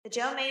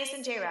Joe Mays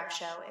and J-Rap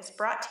Show is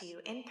brought to you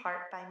in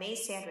part by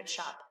Mays Sandwich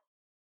Shop,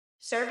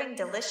 serving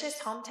delicious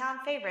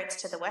hometown favorites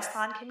to the West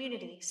Lawn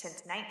community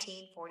since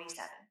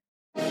 1947.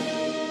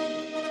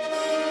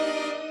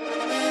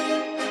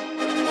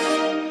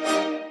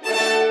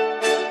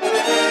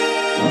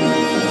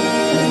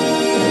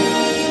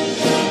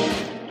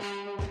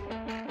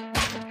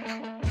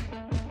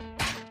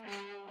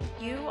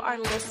 You are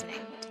listening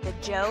to the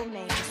Joe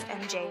Mays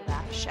and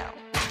J-Rap Show,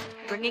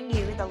 bringing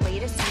you the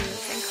latest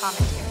news and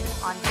commentary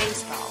on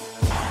baseball.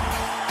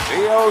 The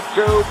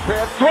 0-2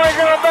 pitch, swing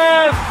and a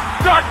miss,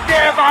 struck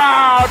him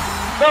out!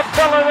 The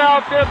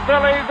Philadelphia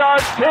Phillies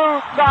are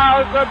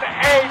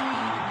 2008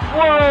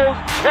 World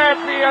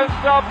Champions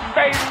of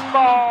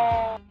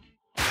Baseball!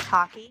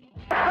 Hockey.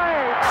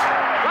 Ladies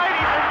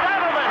and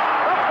gentlemen,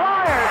 the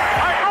Flyers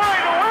are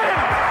going to win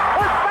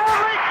the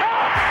Stanley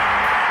Cup!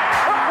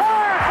 The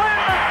Flyers win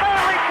the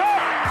Stanley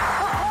Cup!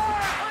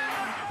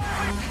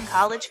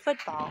 College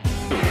football.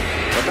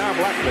 But now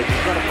Blackledge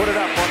is going to put it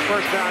up on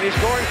first down. He's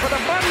going for the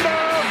bundle.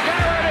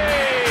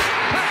 Garrity!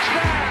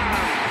 Touchdown!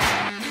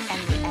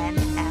 And the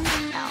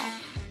NFL.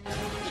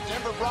 The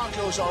Denver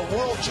Broncos are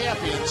world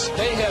champions.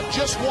 They have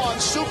just won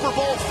Super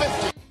Bowl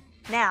 50.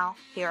 Now,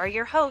 here are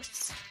your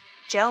hosts,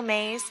 Joe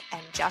Mays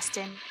and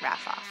Justin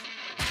Raffoff.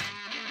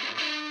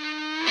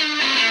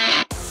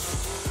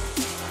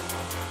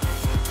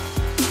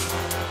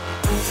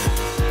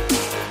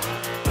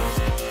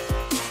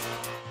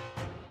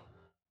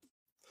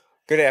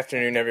 Good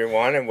afternoon,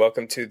 everyone, and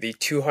welcome to the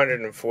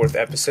 204th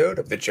episode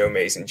of the Joe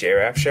Mays and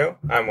J-Rap Show.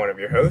 I'm one of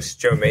your hosts,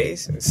 Joe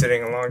Mays, and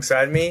sitting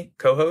alongside me,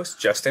 co-host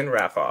Justin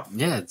Raffoff.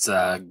 Yeah, it's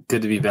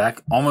good to be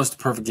back. Almost a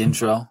perfect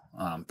intro.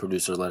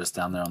 Producer let us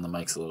down there on the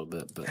mics a little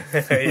bit, but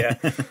Yeah,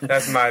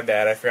 that's my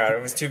bad. I forgot. I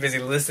was too busy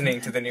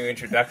listening to the new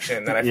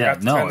introduction that I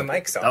forgot to turn the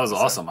mics on. That was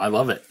awesome. I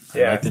love it.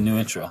 I like the new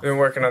intro. I've been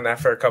working on that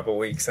for a couple of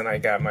weeks, and I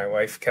got my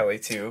wife Kelly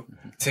to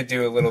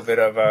do a little bit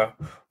of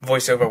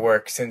voiceover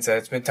work since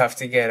it's been tough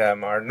to get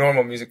our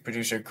normal music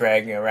producer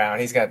Greg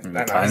around. He's got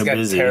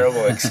a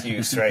terrible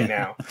excuse right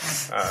now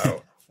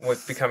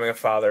with becoming a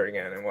father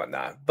again and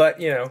whatnot. But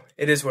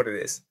it is what it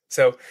is.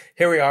 So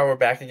here we are. We're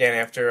back again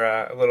after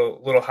a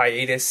little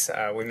hiatus.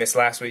 We missed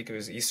last week. It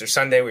was Easter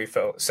Sunday. We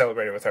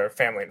celebrated with our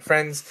family and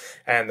friends.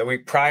 And the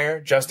week prior,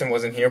 Justin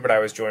wasn't here, but I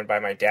was joined by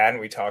my dad, and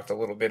we talked a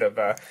little bit of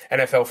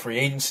NFL free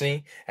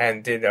agency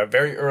and did a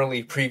very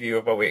early preview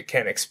of what we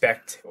can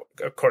expect,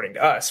 according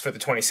to us, for the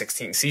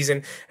 2016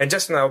 season. And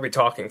Justin and I will be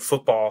talking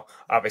football,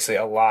 obviously,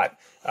 a lot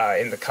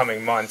in the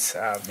coming months.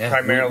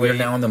 Primarily, we're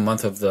now in the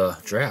month of the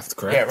draft,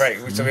 correct? Yeah, right.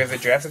 So we have the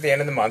draft at the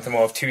end of the month, and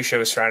we'll have two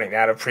shows surrounding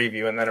that, a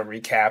preview and then a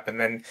recap. And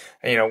then,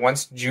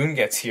 once June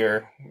gets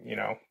here,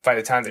 by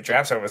the time the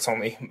draft's over, it's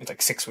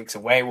like 6 weeks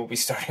away. We'll be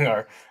starting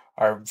our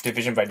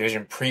division by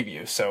division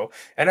preview. So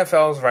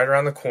NFL is right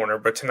around the corner,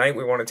 but tonight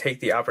we want to take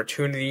the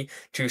opportunity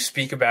to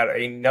speak about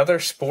another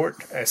sport,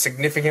 a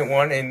significant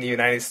one in the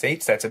United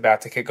States that's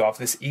about to kick off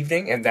this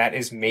evening, and that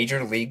is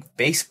Major League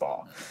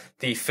Baseball.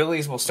 The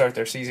Phillies will start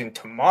their season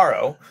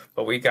tomorrow,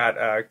 but we got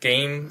a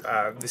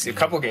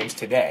couple games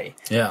today.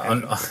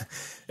 Yeah,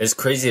 as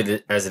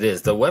crazy as it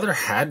is, the weather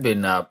had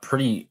been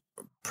pretty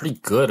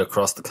good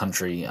across the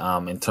country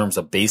in terms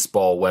of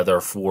baseball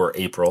weather for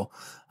April.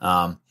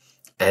 And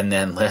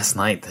then last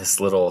night, this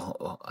storm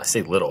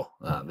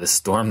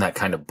that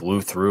kind of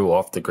blew through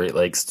off the Great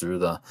Lakes through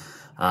the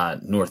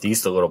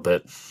Northeast a little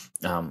bit.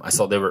 I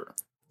saw they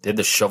had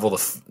to shovel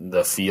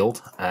the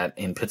field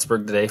in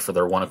Pittsburgh today for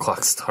their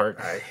 1:00 start.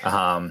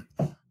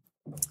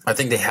 I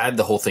think they had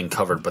the whole thing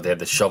covered, but they had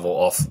to shovel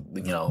off,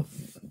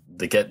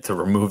 to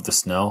remove the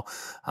snow.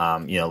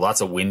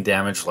 Lots of wind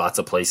damage, lots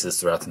of places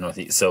throughout the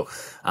Northeast. So,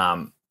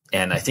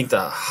 and I think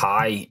the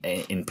high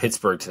in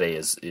Pittsburgh today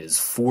is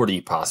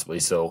 40 possibly.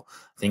 So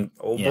I think,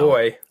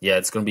 boy. Yeah,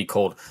 it's going to be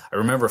cold. I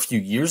remember a few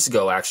years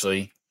ago,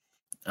 actually,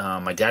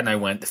 my dad and I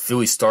went, the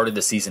Phillies started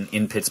the season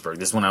in Pittsburgh.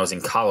 This is when I was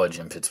in college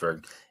in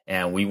Pittsburgh.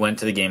 And we went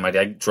to the game. My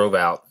dad drove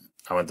out.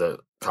 I went to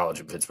college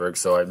in Pittsburgh,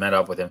 so I met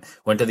up with him,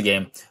 went to the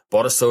game,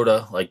 bought a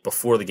soda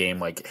before the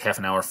game, half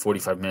an hour,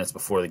 45 minutes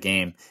before the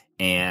game,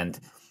 and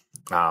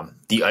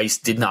the ice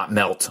did not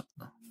melt.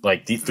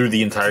 Through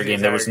the entire game,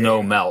 there was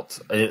no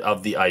melt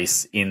of the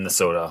ice in the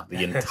soda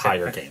the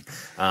entire game.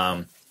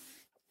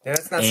 Yeah,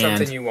 that's not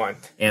something you want.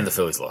 And the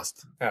Phillies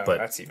lost. Oh, but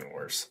that's even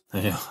worse.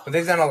 Yeah. But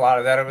they've done a lot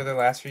of that over the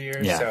last few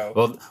years. Yeah. So.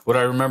 Well, what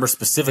I remember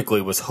specifically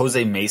was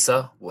Jose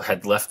Mesa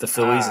had left the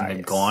Phillies and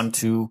had gone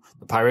to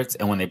the Pirates.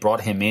 And when they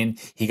brought him in,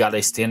 he got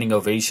a standing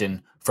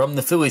ovation from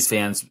the Phillies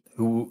fans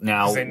who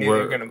now they knew they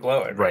were going to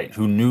blow it. Right.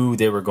 Who knew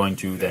they were going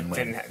to then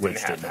win. Didn't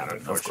happen,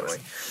 unfortunately.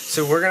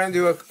 So we're going to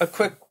do a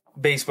quick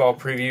baseball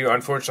preview.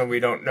 Unfortunately, we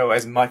don't know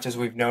as much as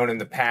we've known in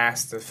the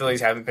past. The Phillies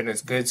haven't been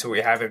as good, so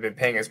we haven't been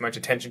paying as much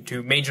attention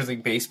to Major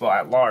League Baseball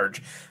at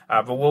large.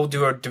 But we'll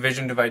do a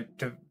division by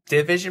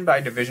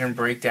division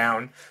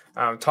breakdown,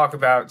 talk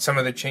about some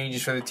of the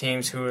changes for the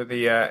teams, who are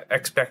the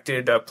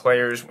expected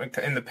players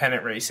in the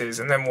pennant races,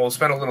 and then we'll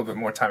spend a little bit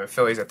more time at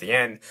Phillies at the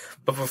end.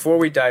 But before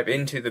we dive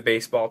into the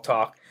baseball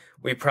talk,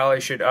 we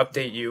probably should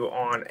update you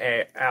on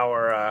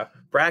our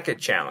bracket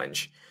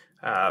challenge.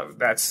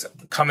 That's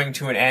coming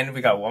to an end.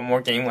 We got one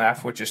more game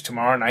left, which is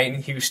tomorrow night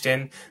in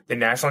Houston. The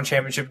national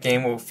championship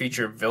game will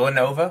feature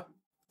Villanova,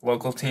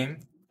 local team,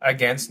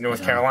 against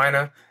North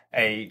Carolina,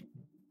 a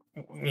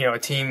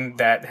team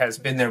that has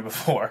been there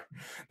before.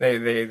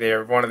 They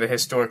are one of the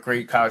historic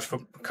great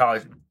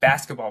college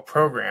basketball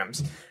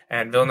programs.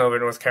 And Villanova,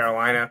 North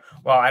Carolina,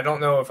 well, I don't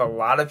know if a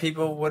lot of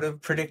people would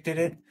have predicted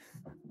it,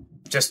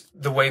 just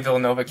the way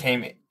Villanova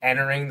came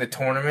entering the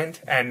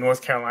tournament and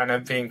North Carolina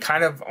being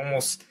kind of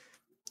almost,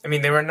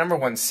 they were a number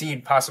one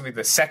seed, possibly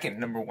the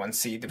second number one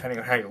seed, depending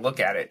on how you look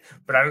at it.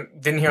 But I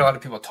didn't hear a lot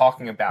of people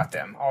talking about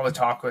them. All the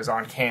talk was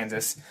on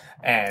Kansas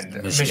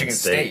and Michigan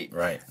State.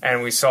 Right.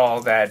 And we saw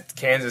that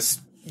Kansas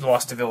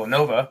lost to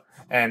Villanova,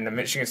 and the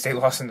Michigan State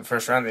lost in the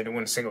first round. They didn't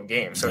win a single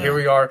game. So here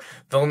we are,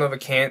 Villanova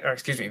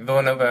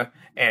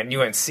and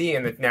UNC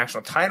in the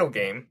national title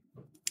game.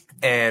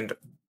 And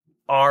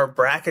our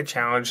bracket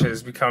challenge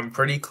has become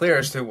pretty clear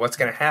as to what's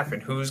going to happen.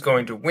 Who's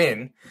going to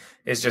win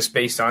is just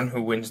based on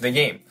who wins the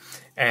game.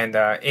 And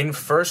in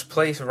first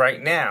place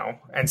right now,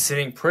 and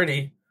sitting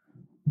pretty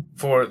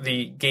for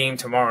the game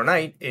tomorrow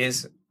night,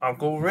 is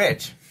Uncle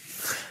Rich,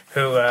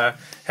 who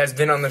has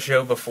been on the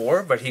show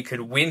before, but he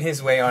could win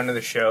his way onto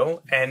the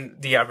show and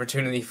the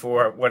opportunity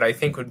for what I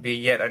think would be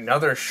yet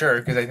another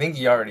shirt, because I think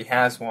he already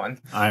has one.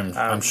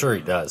 I'm sure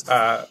he does.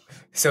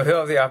 So he'll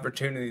have the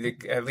opportunity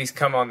to at least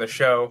come on the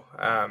show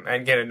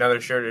and get another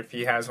shirt if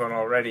he has one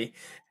already.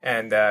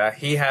 And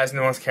he has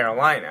North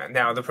Carolina.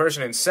 Now, the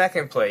person in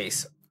second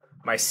place,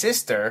 my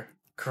sister,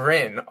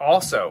 Corinne,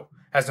 also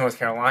has North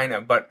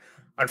Carolina, but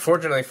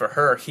unfortunately for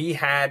her, he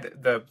had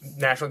the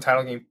national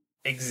title game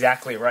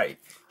exactly right.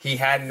 He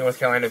had North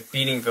Carolina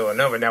beating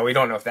Villanova. Now, we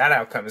don't know if that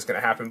outcome is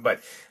going to happen, but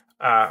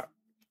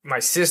my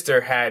sister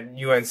had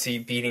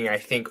UNC beating, I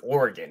think,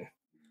 Oregon.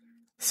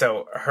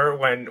 So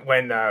when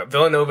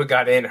Villanova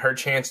got in, her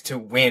chance to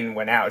win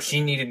went out.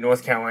 She needed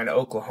North Carolina,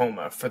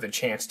 Oklahoma for the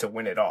chance to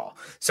win it all.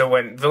 So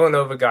when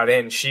Villanova got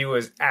in, she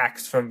was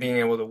axed from being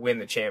able to win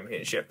the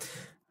championship.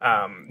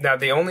 Now,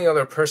 the only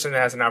other person that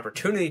has an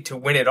opportunity to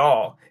win it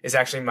all is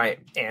actually my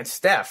Aunt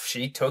Steph.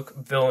 She took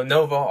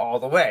Villanova all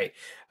the way.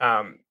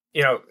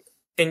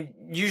 And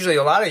usually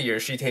a lot of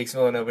years she takes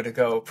Villanova to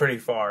go pretty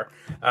far.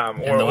 Or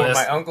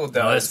my uncle does. The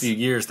last few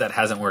years that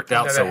hasn't worked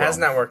out so well. That has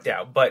not worked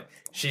out, but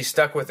she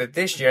stuck with it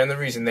this year. And the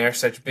reason they're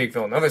such big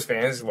Villanova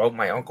fans, well,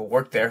 my uncle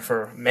worked there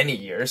for many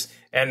years,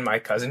 and my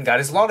cousin got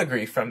his law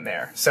degree from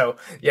there. So,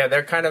 yeah,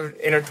 they're kind of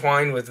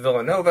intertwined with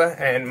Villanova,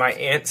 and my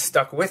aunt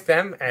stuck with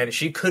them, and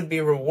she could be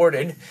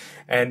rewarded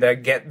and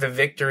get the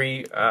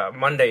victory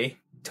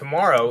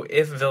tomorrow.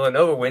 If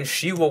Villanova wins,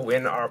 she will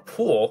win our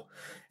pool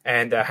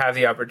and have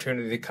the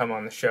opportunity to come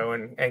on the show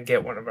and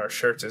get one of our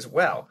shirts as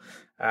well.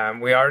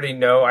 We already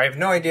know, I have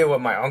no idea what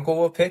my uncle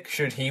will pick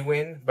should he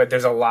win, but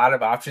there's a lot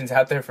of options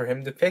out there for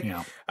him to pick.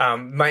 Yeah.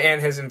 My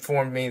aunt has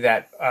informed me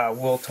that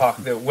we'll talk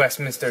the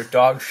Westminster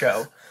Dog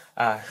Show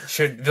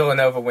should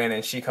Villanova win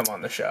and she come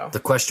on the show. The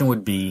question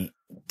would be,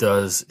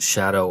 does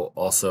Shadow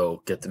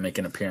also get to make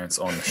an appearance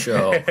on the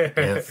show?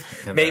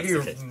 if maybe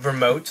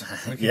remote.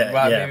 We could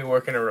maybe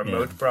work in a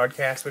remote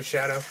broadcast with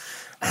Shadow.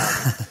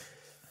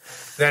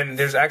 Then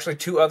there's actually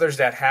two others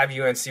that have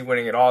UNC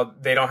winning it all.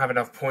 They don't have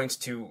enough points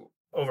to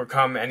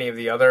overcome any of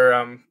the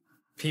other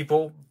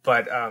people,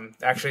 but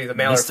actually the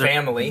Mailer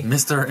family,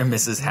 Mr. and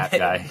Mrs. Hat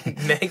Guy,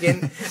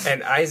 Megan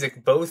and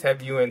Isaac both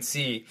have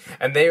UNC,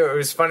 and it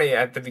was funny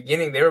at the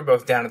beginning they were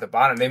both down at the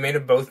bottom. They may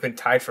have both been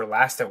tied for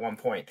last at one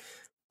point,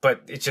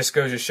 but it just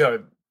goes to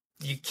show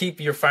you keep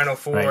your Final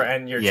Four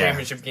and your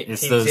championship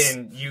teams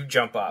in, you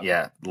jump up.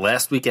 Yeah,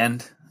 last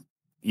weekend,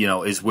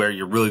 is where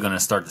you're really going to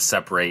start to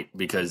separate,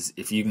 because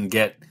if you can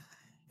get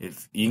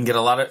a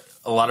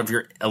lot of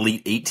your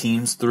Elite Eight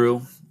teams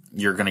through,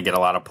 you're going to get a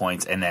lot of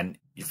points. And then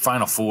your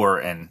Final Four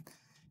and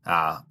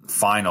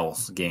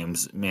finals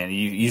games, man,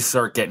 you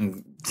start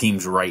getting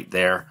teams right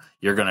there,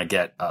 you're going to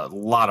get a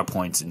lot of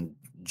points and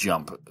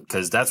jump,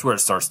 because that's where it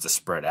starts to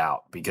spread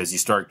out, because you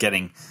start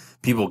getting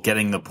people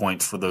getting the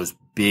points for those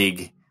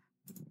big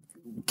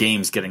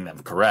games, getting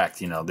them correct.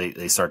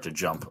 They start to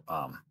jump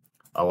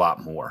a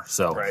lot more.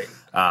 So,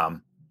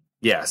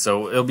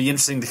 so it'll be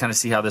interesting to kind of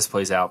see how this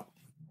plays out.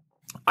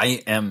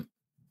 And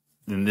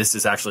this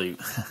is actually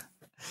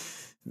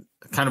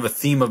kind of a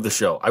theme of the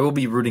show, I will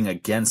be rooting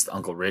against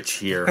Uncle Rich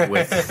here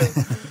with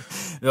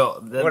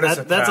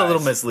that's a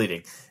little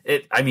misleading.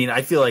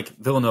 I feel like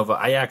Villanova,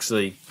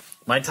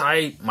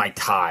 my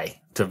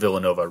tie to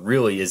Villanova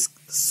really is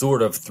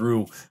sort of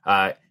through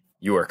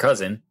your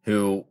cousin,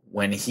 who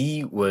when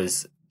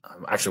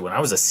I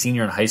was a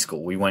senior in high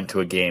school, we went to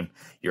a game.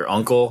 Your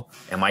uncle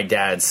and my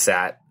dad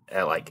sat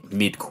at like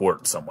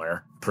mid-court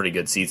somewhere, pretty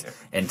good seats.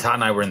 And Todd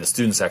and I were in the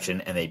student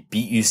section, and they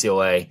beat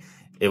UCLA.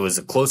 It was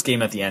a close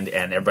game at the end,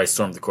 and everybody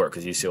stormed the court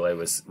because UCLA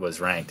was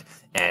ranked.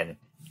 And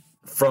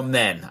from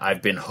then,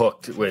 I've been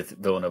hooked with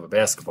Villanova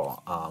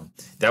basketball.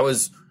 That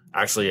was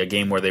actually a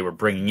game where they were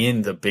bringing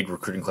in the big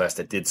recruiting class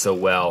that did so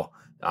well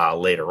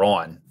later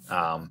on.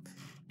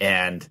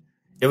 And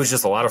it was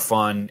just a lot of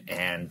fun.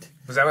 And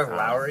was that with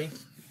Lowry?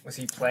 Was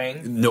he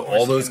playing? No,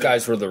 all those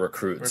guys were the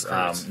recruits.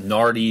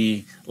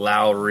 Nardi,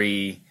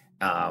 Lowry,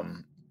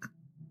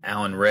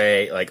 Alan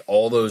Ray, like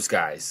all those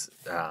guys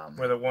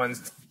were the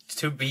ones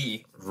to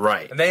be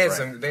right. And they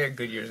had they had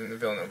good years in the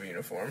Villanova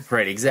uniform.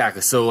 Right,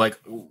 exactly. So like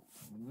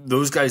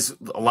those guys,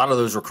 a lot of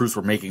those recruits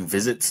were making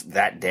visits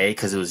that day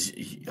because it was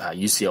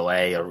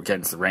UCLA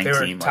against the ranked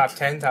team. Top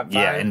 10, top 5.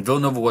 Yeah, and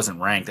Villanova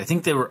wasn't ranked. I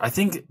think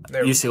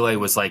UCLA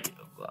was like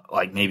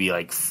maybe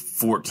like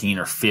 14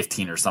 or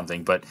 15 or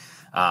something, but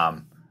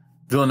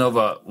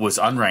Villanova was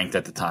unranked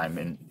at the time,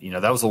 and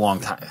that was a long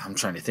time. I'm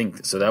trying to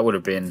think. So that would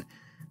have been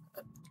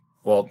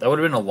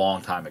a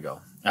long time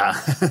ago.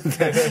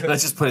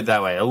 Let's just put it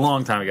that way, a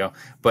long time ago.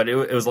 But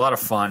it was a lot of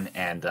fun,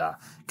 and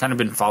kind of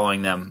been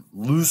following them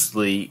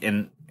loosely.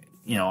 And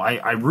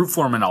I root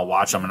for them and I'll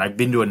watch them. And I've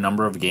been to a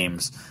number of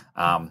games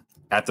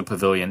at the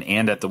Pavilion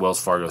and at the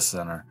Wells Fargo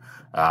Center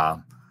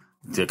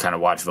to kind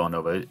of watch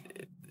Villanova.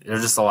 They're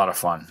just a lot of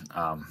fun.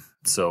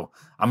 So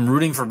I'm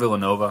rooting for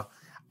Villanova.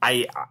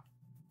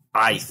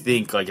 I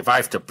think if I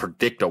have to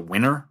predict a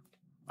winner,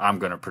 I'm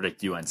going to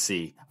predict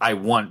UNC. I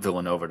want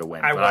Villanova to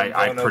win,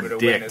 I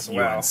predict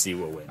UNC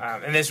will win.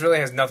 And this really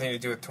has nothing to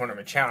do with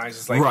tournament challenge.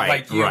 It's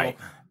right.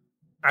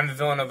 I'm a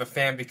Villanova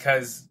fan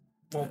because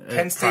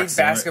Penn State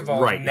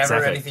basketball is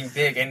never anything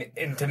big,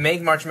 and to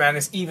make March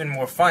Madness even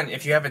more fun,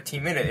 if you have a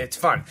team in it, it's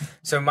fun.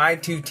 So my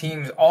two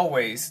teams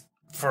always,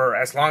 for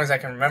as long as I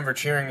can remember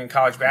cheering in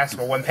college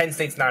basketball, when Penn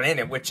State's not in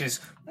it, which is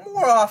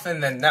more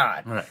often than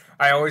not,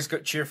 I always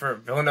cheer for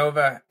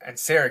Villanova and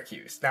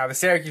Syracuse. Now, the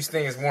Syracuse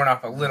thing has worn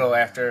off a little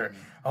after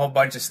a whole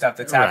bunch of stuff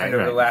that's happened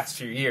over the last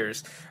few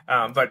years.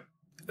 But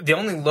the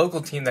only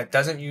local team that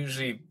doesn't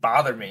usually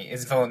bother me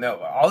is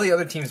Villanova. All the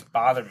other teams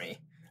bother me,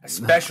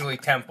 especially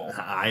Temple.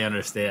 I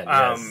understand,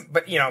 yes.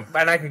 But,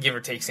 and I can give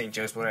or take St.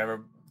 Joe's,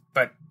 whatever.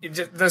 But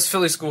those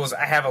Philly schools,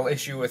 I have an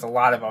issue with a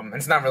lot of them.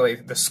 It's not really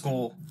the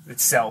school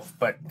itself,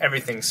 but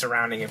everything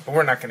surrounding it. But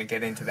we're not going to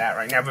get into that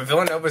right now. But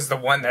Villanova is the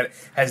one that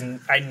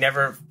I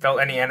never felt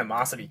any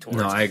animosity towards.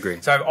 No, I agree.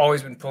 So I've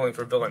always been pulling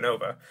for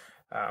Villanova.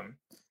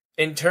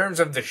 In terms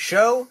of the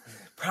show,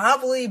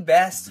 probably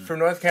best for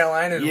North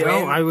Carolina to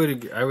win. I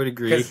would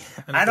agree.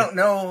 I don't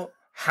know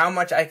how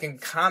much I can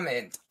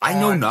comment. I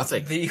know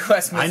nothing. The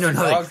U.S. Mr.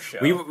 Dog Show.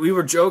 We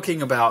were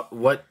joking about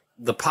what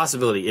the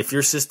possibility, if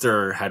your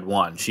sister had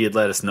won, she had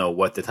let us know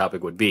what the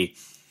topic would be.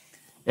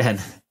 And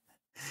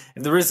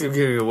the risk of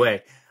giving it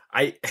away,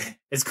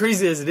 as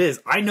crazy as it is,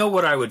 I know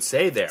what I would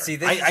say there.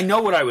 I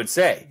know what I would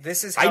say.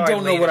 This is how I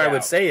don't know what I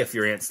would say if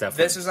your Aunt Steph.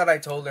 This is what I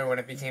told her when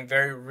it became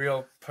very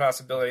real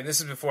possibility. This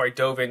is before I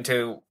dove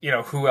into,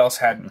 who else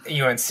had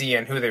UNC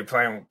and who they were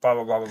playing, blah,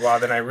 blah, blah, blah, blah.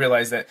 Then I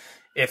realized that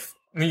if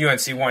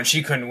UNC won,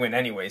 she couldn't win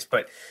anyways.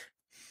 But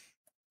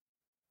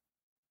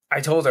I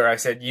told her, I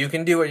said, you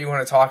can do what you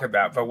want to talk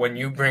about, but when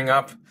you bring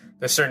up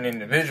the certain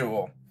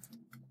individual,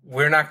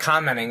 we're not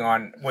commenting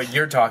on what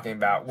you're talking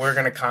about. We're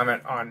going to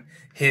comment on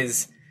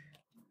his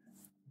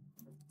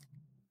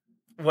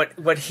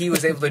what he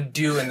was able to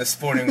do in the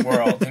sporting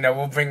world.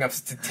 We'll bring up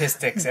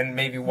statistics and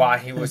maybe why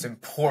he was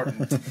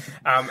important.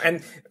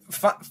 And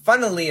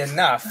funnily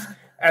enough,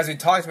 as we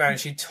talked about it,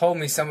 she told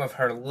me some of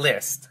her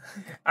list.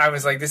 I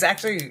was like, this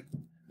actually,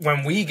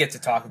 when we get to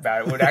talk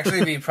about it, would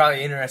actually be probably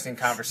an interesting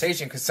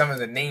conversation because some of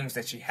the names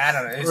that she had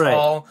on it is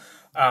all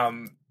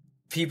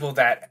people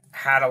that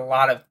had a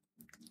lot of,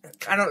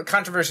 I don't,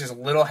 controversy is a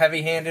little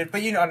heavy-handed,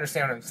 but you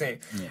understand what I'm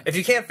saying. Yeah. If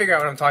you can't figure out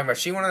what I'm talking about,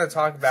 she wanted to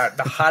talk about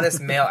the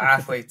hottest male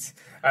athletes,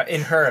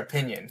 in her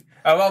opinion,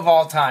 of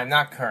all time,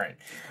 not current.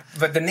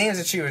 But the names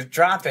that she was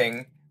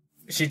dropping,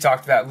 she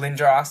talked about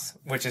Lindros,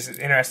 which is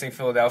interesting,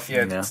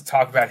 Philadelphia, to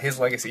talk about his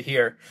legacy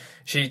here.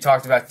 She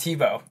talked about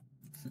Tebow,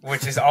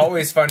 which is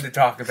always fun to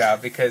talk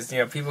about because,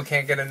 people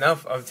can't get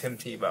enough of Tim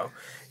Tebow.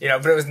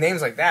 But it was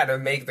names like that that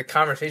would make the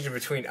conversation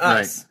between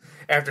us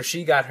after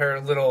she got her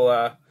little,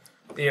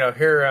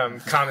 her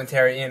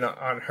commentary in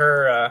on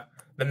her,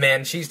 the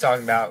man she's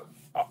talking about,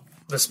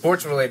 the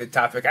sports-related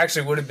topic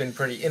actually would have been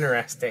pretty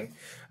interesting.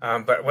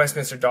 But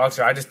Westminster Dog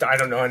Show, I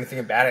don't know anything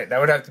about it. That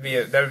would be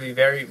a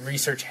very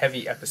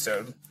research-heavy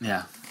episode.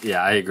 Yeah,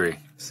 I agree.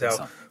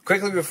 So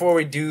quickly before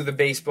we do the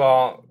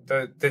baseball,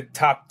 the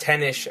top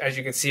 10-ish, as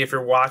you can see if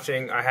you're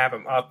watching, I have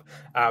them up.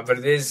 But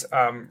it is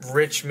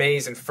Rich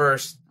Mays in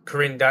first,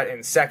 Corinne Dutt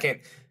in second,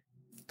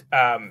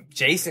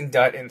 Jason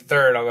Dutt in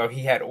third, although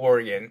he had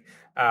Oregon.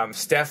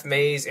 Steph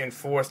Mays in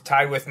fourth,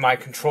 tied with my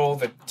Control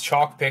the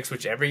Chalk Picks,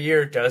 which every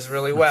year does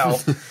really well.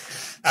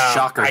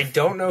 Shocker. I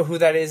don't know who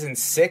that is in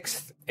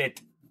sixth.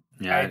 It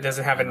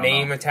doesn't have a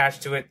name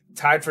attached to it.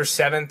 Tied for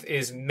seventh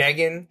is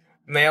Megan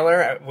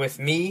Mailer with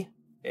me,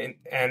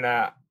 and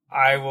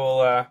I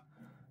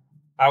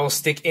will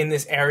stick in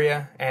this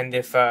area. And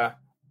if I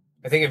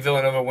think if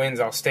Villanova wins,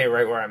 I'll stay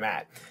right where I'm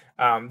at.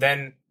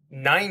 Then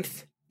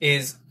ninth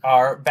is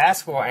our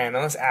basketball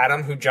analyst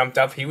Adam, who jumped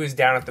up. He was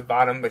down at the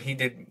bottom, but he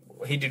did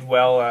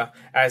well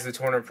as the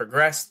tournament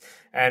progressed.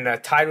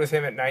 And tied with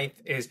him at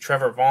ninth is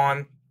Trevor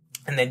Vaughn.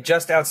 And then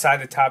just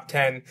outside the top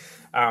 10,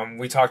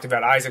 we talked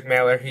about Isaac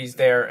Mailer. He's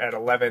there at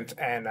 11th.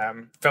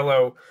 And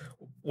fellow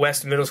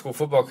West Middle School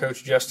football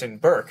coach Justin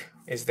Burke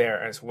is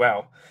there as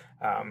well.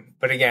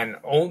 But again,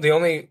 the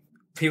only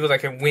people that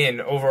can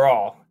win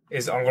overall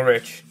is Uncle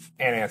Rich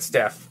and Aunt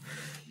Steph,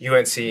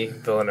 UNC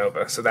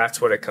Villanova. So that's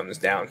what it comes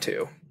down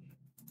to.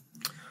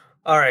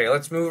 All right,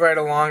 let's move right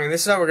along. And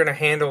this is how we're going to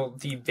handle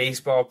the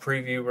baseball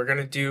preview. We're going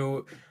to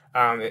do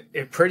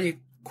it pretty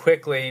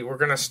quickly. We're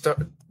going to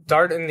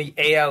start in the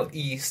AL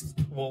East.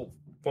 We'll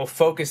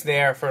focus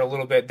there for a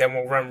little bit. Then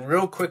we'll run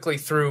real quickly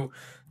through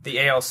the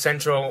AL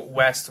Central,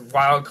 West,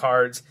 wild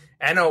cards,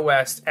 NL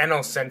West,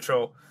 NL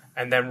Central,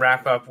 and then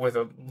wrap up with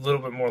a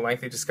little bit more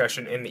lengthy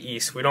discussion in the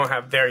East. We don't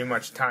have very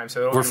much time,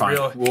 so it'll We're be fine.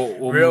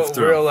 We'll move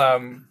through. I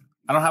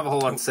don't have a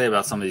whole lot to say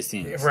about some of these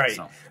teams. Right.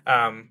 So.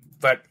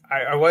 But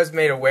I was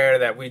made aware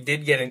that we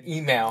did get an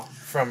email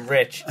from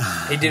Rich.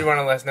 He did want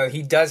to let us know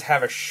he does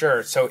have a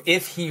shirt. So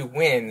if he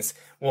wins,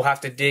 we'll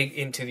have to dig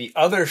into the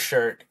other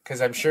shirt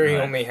because I'm sure he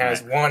only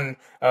has one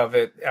of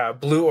it,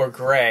 blue or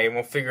gray, and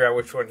we'll figure out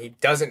which one he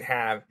doesn't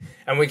have,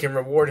 and we can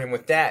reward him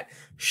with that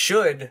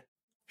should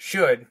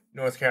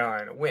North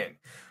Carolina win.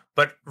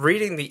 But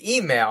reading the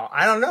email,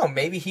 I don't know.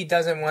 Maybe he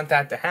doesn't want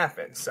that to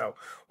happen. So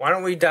why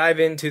don't we dive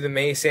into the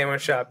May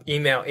Sandwich Shop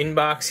email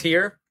inbox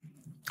here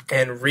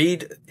and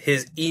read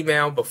his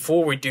email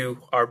before we do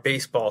our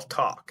baseball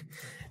talk.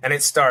 And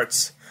it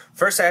starts,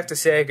 first I have to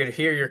say I could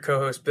hear your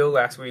co-host Bill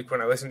last week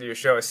when I listened to your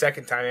show a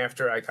second time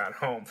after I got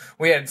home.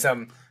 We had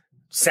some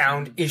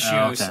sound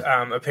issues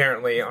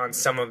apparently on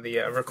some of the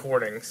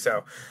recordings.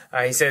 So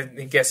he said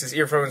he guessed his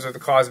earphones were the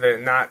cause of it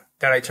and not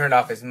that I turned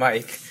off his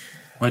mic.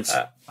 Which,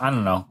 I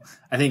don't know.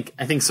 I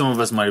think some of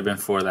us might have been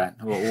for that.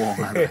 We'll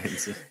have to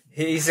see.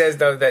 He says,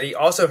 though, that he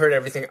also heard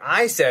everything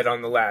I said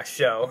on the last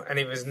show, and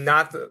he was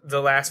not the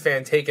last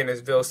fan taken,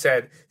 as Bill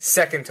said,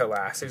 second to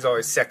last. He was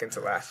always second to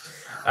last.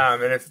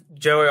 And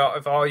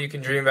if all you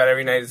can dream about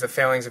every night is the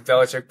failings of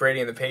Belichick,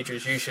 Brady, and the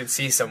Patriots, you should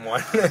see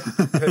someone.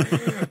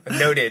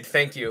 Noted.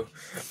 Thank you.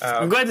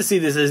 I'm glad to see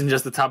this isn't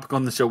just the topic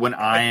on the show when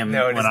I'm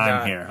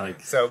here.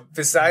 So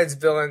besides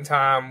Bill and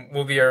Tom,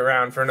 we'll be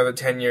around for another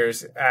 10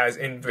 years as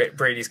in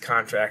Brady's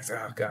contract.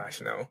 Oh, gosh,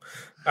 no.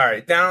 All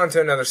right, down on to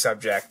another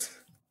subject.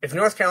 If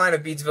North Carolina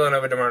beats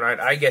Villanova tomorrow night,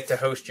 I get to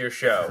host your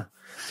show.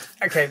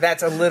 Okay,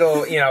 that's a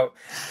little,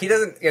 he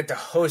doesn't get to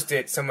host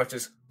it so much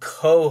as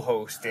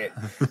co-host it.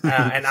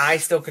 And I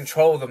still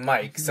control the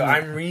mic, so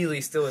I'm really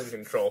still in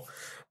control.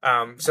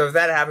 So if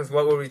that happens,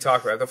 what would we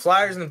talk about? The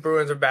Flyers and the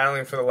Bruins are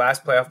battling for the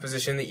last playoff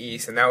position in the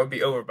East, and that would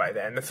be over by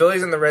then. The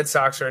Phillies and the Red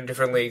Sox are in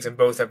different leagues, and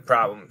both have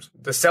problems.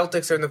 The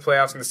Celtics are in the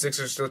playoffs, and the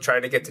Sixers are still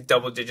trying to get to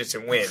double digits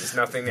in wins.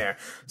 Nothing there.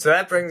 So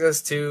that brings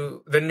us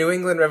to the New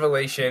England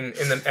revelation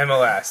in the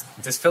MLS.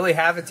 Does Philly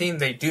have a team?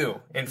 They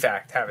do, in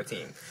fact, have a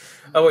team.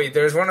 Oh, wait,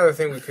 there's one other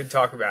thing we could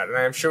talk about, and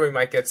I'm sure we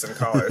might get some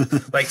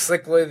callers. Like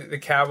Slick Willie, the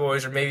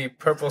Cowboys, or maybe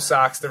Purple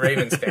Sox, the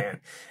Ravens fan.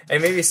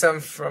 And maybe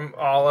some from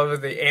all over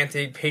the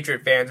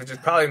anti-Patriot fans, which is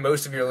probably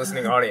most of your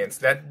listening audience.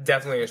 That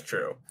definitely is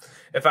true.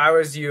 If I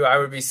was you, I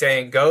would be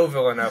saying, go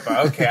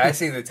Villanova. Okay, I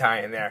see the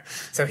tie in there.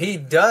 So he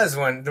does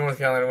want North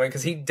Carolina to win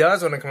because he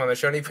does want to come on the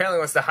show, and he apparently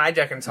wants to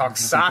hijack and talk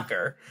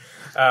soccer.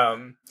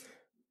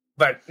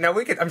 But now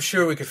I'm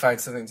sure we could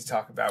find something to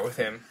talk about with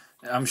him.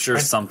 I'm sure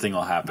something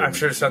will happen. I'm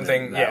sure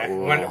something,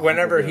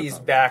 whenever he's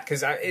back,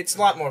 because it's a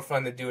lot more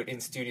fun to do it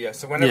in studio.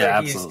 So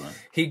whenever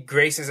he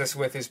graces us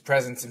with his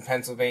presence in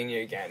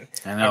Pennsylvania again.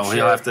 I know,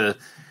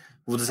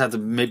 we'll just have to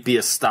be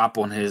a stop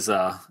on his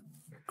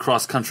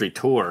cross-country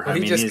tour. Well,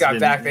 he just got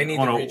back. They need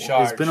to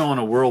recharge. He's been on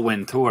a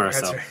whirlwind tour.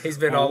 That's so right. He's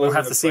been all over the place.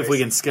 We'll have to see if we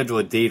can schedule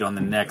a date on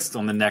the next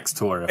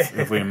tour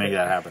if we can make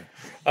that happen.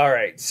 All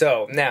right,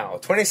 so now,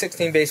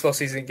 2016 baseball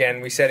season again.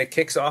 We said it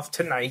kicks off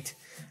tonight.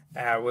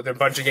 With a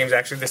bunch of games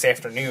actually this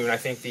afternoon. I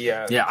think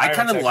I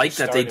kind of like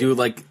that they do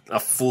like a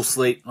full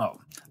slate,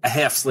 a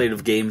half slate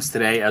of games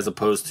today as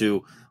opposed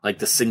to like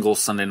the single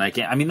Sunday night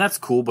game. I mean, that's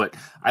cool, but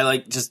I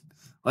like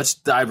let's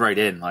dive right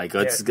in. Like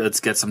let's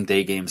get some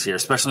day games here,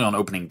 especially on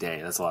opening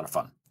day. That's a lot of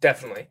fun.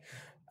 Definitely.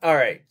 All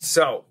right,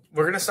 so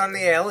we're gonna start in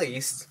the AL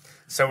East.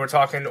 So we're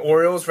talking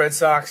Orioles, Red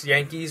Sox,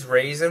 Yankees,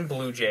 Rays, and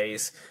Blue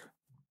Jays.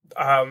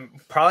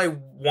 Probably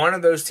one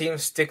of those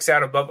teams sticks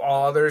out above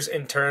all others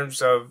in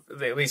terms of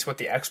at least what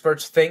the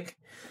experts think.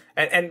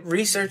 And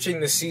researching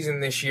the season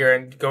this year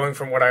and going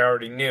from what I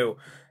already knew,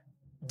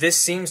 this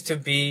seems to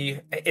be,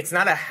 it's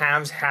not a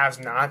haves,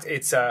 nots.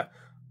 It's a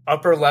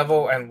upper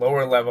level and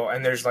lower level,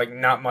 and there's like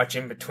not much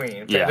in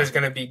between. Yeah. There's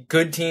going to be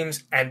good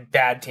teams and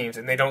bad teams,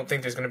 and they don't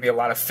think there's going to be a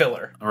lot of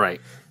filler. Right.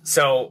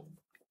 So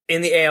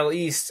in the AL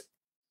East,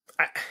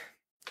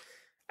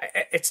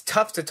 it's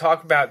tough to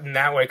talk about in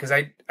that way because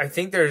I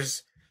think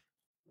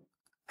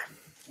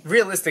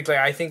realistically,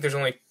 I think there's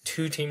only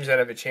two teams that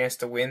have a chance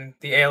to win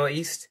the AL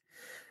East.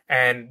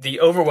 And the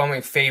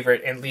overwhelming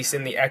favorite, at least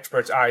in the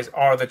experts' eyes,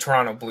 are the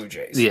Toronto Blue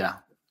Jays. Yeah.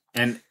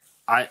 And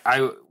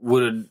I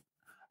would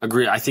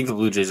agree. I think the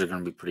Blue Jays are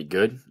going to be pretty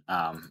good.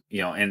 And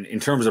in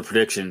terms of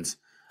predictions,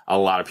 a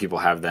lot of people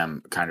have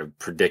them kind of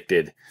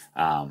predicted.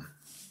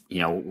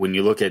 When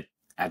you look at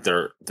at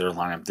their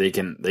lineup. They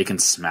can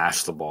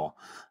smash the ball.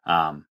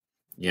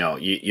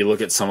 You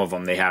look at some of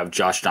them. They have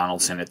Josh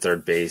Donaldson at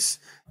third base.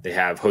 They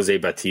have Jose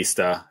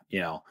Bautista.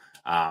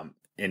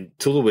 And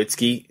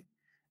Tulowitzki.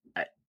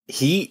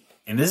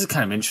 And this is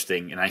kind of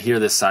interesting. And I hear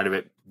this side of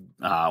it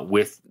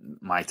with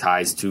my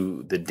ties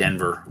to the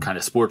Denver kind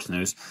of sports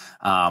news.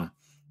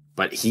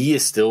 But he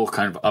is still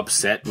kind of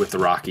upset with the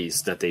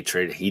Rockies that they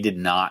traded. He did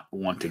not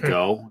want to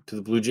go to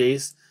the Blue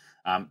Jays.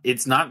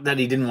 It's not that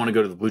he didn't want to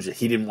go to the Blue Jays.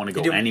 He didn't want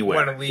to go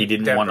anywhere. He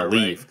didn't want to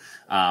leave.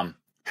 Right.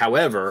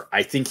 However,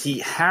 I think he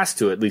has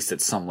to, at least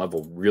at some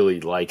level, really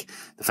like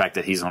the fact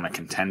that he's on a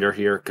contender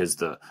here, because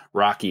the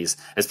Rockies,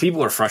 as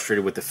people are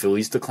frustrated with the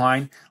Phillies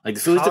decline, like the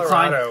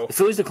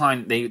Phillies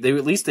decline, they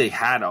at least they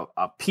had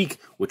a peak,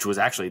 which was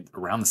actually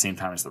around the same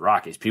time as the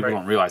Rockies. People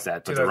don't realize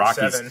that, but the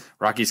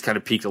Rockies kind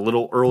of peaked a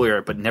little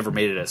earlier, but never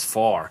made it as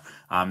far,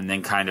 and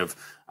then kind of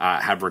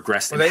have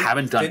regressed and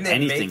haven't done anything since.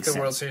 Didn't they make the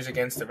World Series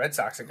against the Red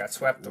Sox and got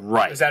swept?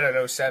 Right. Was that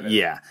at 07?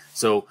 Yeah.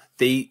 So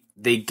they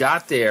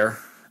got there.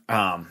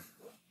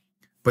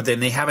 But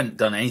then they haven't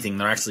done anything.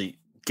 They're actually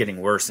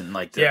getting worse, and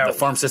like the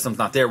farm system's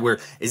not there. Where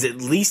is at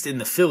least in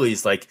the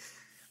Phillies, like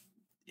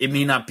it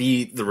may not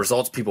be the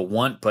results people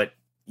want, but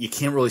you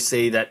can't really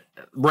say that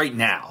right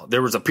now.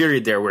 There was a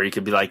period there where you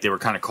could be like they were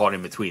kind of caught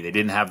in between. They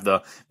didn't have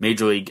the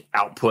major league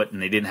output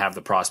and they didn't have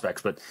the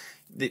prospects, but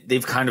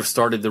they've kind of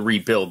started the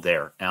rebuild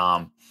there.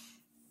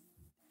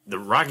 The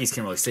Rockies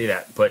can't really say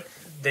that, but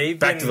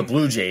back to the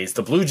Blue Jays.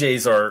 The Blue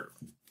Jays are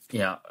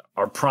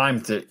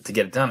primed to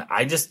get it done.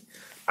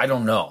 I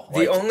don't know.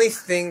 The only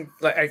thing,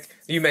 like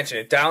you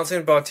mentioned it,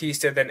 Donaldson,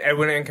 Bautista, then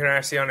Edwin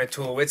Encarnacion and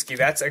Tulowitzki.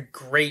 That's a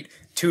great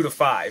 2 to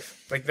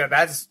 5. Like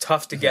that's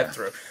tough to get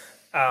through.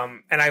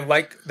 And I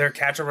like their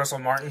catcher Russell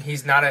Martin.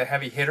 He's not a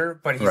heavy hitter,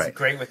 but he's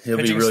great with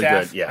pitching really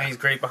staff. Good, yeah. And he's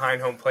great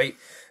behind home plate.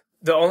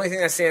 The only thing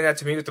that stands out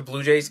to me with the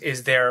Blue Jays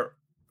is they're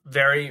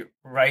very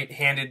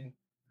right-handed,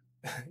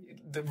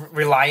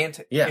 reliant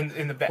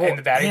in the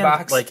batting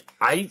box. Like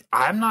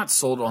I'm not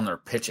sold on their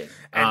pitching,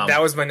 and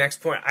that was my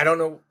next point. I don't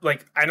know.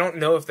 Like I don't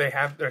know if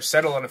they're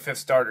settled on a fifth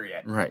starter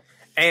yet. Right.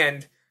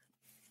 And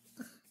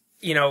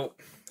I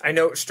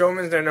know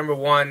Stroman's their number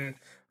one.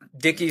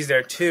 Dickey's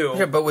there too.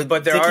 Yeah,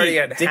 but they're already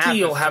at Dickey. Half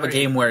Will have a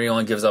game where he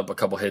only gives up a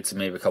couple hits and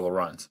maybe a couple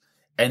runs,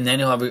 and then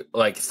he'll have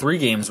like 3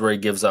 games where he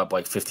gives up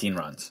like 15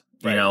 runs.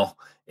 Right.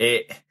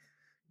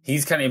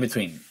 He's kind of in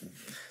between.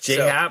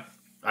 J-Hap,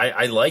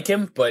 I like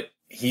him, but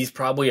he's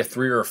probably a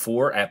 3 or a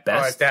 4 at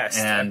best.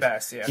 At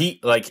best, yeah. He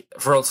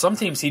for some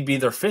teams he'd be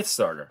their 5th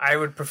starter. I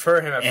would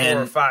prefer him at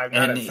 4 or 5,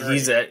 not at 3. And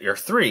he's at your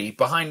 3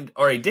 behind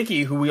R.A.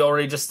 Dickey, who we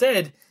already just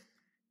said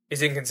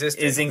is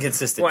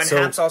inconsistent. Well, and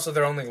Hap's also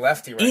their only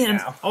lefty right now.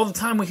 And all the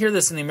time we hear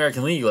this in the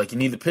American League, like you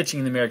need the pitching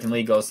in the American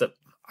League. I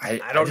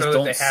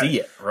don't see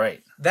it.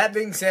 Right. That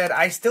being said,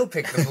 I still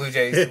pick the Blue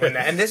Jays to win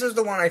that, and this is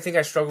the one I think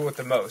I struggle with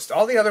the most.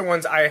 All the other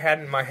ones I had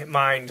in my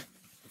mind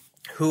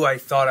who I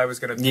thought I was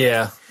going to pick.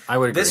 Yeah, I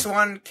would agree. This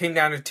one came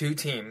down to 2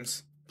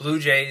 teams, Blue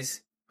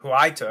Jays, who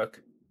I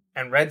took,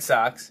 and Red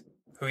Sox,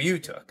 who you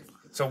took.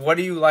 So what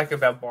do you like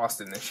about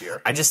Boston this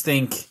year? I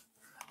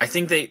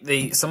think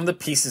they some of the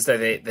pieces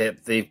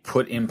that they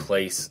put in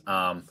place,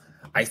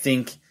 I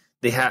think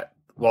they have,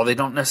 while they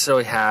don't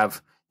necessarily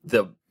have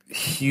the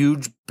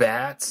huge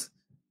bats,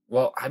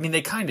 well, I mean,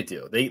 they kind of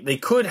do. They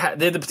have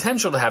the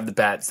potential to have the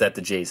bats that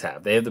the Jays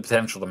have. They have the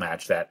potential to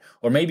match that,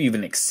 or maybe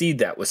even exceed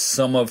that with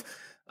some of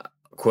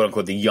quote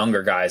unquote the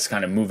younger guys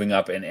kind of moving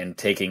up and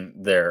taking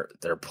their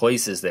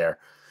places there.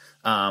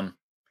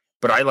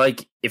 But I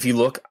like, if you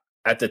look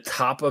at the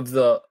top of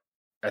the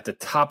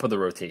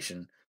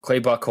rotation, Clay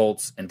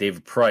Buchholz and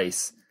David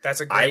Price.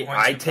 That's a great one.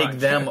 I take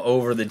them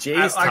over the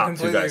Jays' top 2 guys. I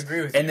completely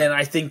agree with you. And then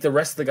I think the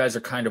rest of the guys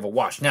are kind of a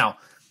wash. Now,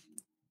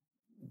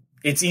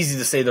 it's easy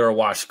to say they're a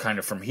wash kind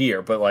of from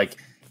here, but like,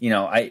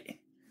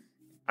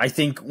 I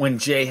think when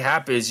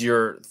J-Hap is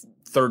your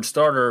 3rd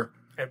starter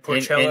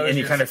and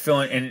you kind of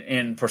fill in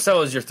and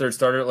Porcello is your 3rd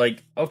starter,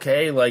 like,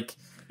 okay, like,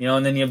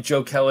 and then you have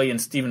Joe Kelly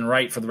and Stephen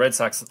Wright for the Red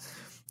Sox.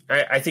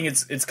 I think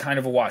it's kind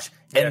of a wash.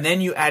 Yeah. And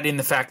then you add in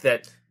the fact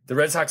that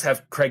theRed Sox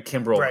have Craig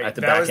Kimbrell at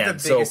the back end. That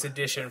was the biggest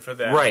addition for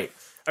them. Right.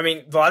 I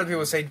mean, a lot of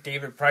people say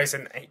David Price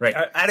and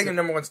adding a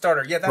number 1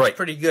 starter. Yeah, that's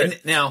pretty good.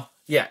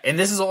 And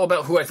this is all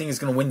about who I think is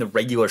going to win the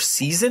regular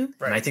season.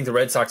 Right. And I think the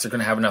Red Sox are going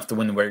to have enough to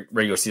win the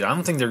regular season. I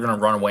don't think they're going to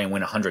run away and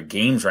win 100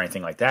 games or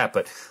anything like that.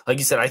 But like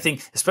you said, I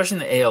think, especially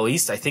in the AL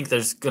East, I think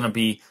there's going to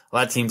be a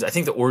lot of teams. I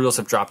think the Orioles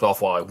have dropped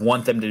off. While I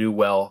want them to do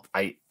well,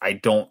 I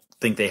don't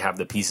think they have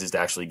the pieces to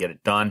actually get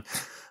it done.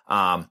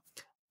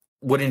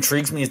 What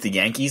intrigues me is the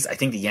Yankees. I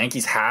think the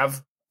Yankees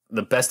have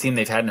the best team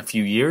they've had in a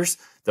few years.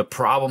 The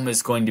problem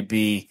is going to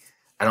be,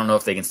 I don't know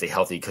if they can stay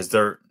healthy because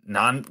their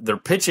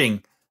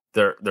pitching,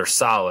 they're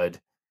solid.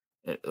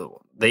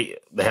 They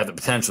have the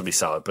potential to be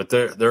solid, but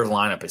their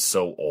lineup is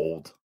so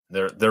old.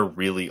 They're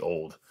really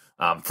old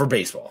for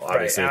baseball.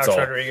 Obviously, Alex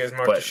Rodriguez,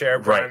 Mark Teixeira,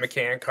 Brian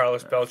McCann,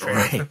 Carlos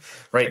Beltran.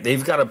 Right.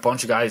 They've got a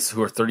bunch of guys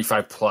who are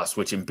 35 plus,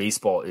 which in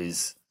baseball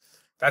is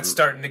That's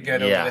starting to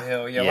get over the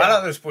hill. Yeah, a lot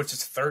of other sports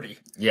it's 30.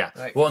 Yeah.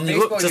 Like, well, and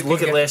you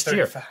look at last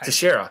year. 35.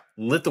 Teixeira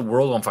lit the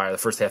world on fire the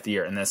first half of the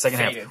year, and then the second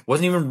half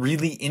wasn't even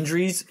really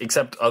injuries,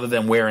 except other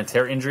than wear and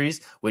tear injuries,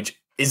 which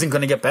isn't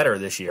going to get better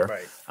this year.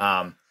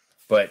 Right.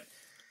 But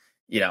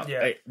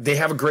they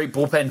have a great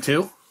bullpen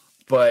too,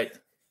 but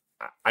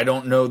I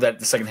don't know that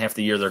the second half of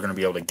the year they're going to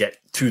be able to get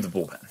to the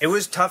bullpen. It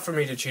was tough for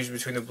me to choose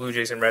between the Blue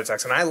Jays and Red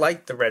Sox, and I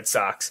like the Red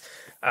Sox.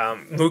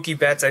 Mookie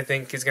Betts, I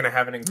think, is going to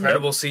have an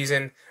incredible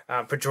season.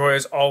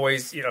 Pedroia's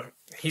always,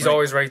 he's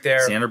always right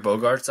there. Xander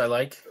Bogaerts, I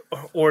like.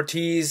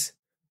 Ortiz,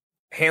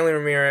 Hanley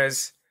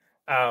Ramirez,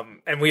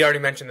 and we already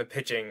mentioned the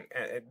pitching.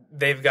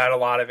 They've got a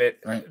lot of it.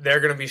 Right.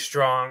 They're going to be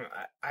strong.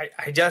 I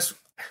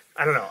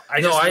don't know.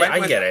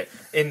 I get it.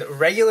 In the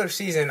regular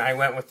season, I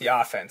went with the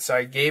offense, so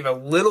I gave a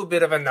little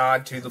bit of a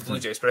nod to the Blue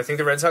Jays, but I think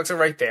the Red Sox are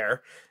right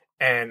there.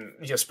 And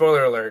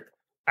spoiler alert,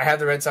 I have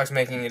the Red Sox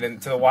making it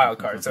into the wild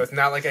card, so it's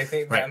not like I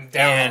think I'm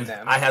down on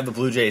them. I had the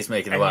Blue Jays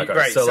making the wild card,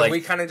 right? So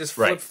we kind of just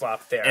flip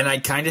flop there. And I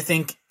kind of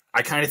think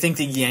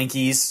the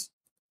Yankees,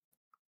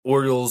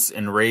 Orioles,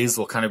 and Rays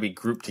will kind of be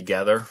grouped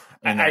together.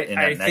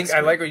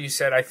 I like what you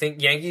said. I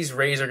think Yankees,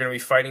 Rays are going to be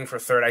fighting for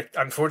third.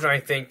 Unfortunately, I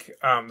think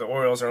the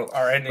Orioles are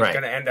going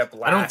to end up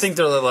last. I don't think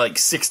they're like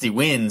 60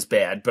 wins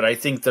bad, but I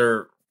think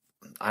they're.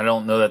 I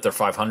don't know that they're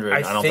 500.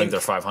 I don't think they're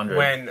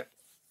 500.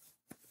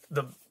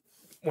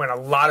 When a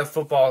lot of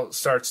football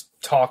starts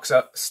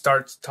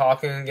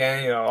talking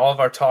again, all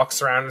of our talk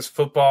surrounds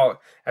football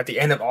at the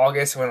end of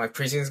August when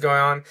preseason's going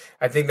on,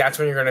 I think that's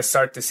when you're going to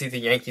start to see the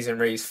Yankees and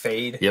Rays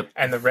fade. Yep.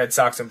 And the Red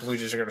Sox and Blue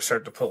Jays are going to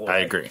start to pull away. I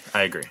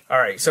agree. All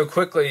right, so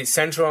quickly,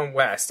 Central and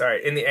West. All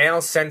right, in the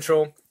AL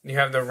Central, you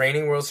have the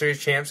reigning World Series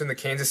champs and the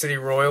Kansas City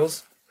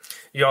Royals.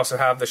 You also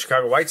have the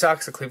Chicago White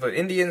Sox, the Cleveland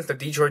Indians, the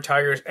Detroit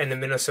Tigers, and the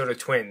Minnesota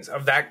Twins.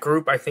 Of that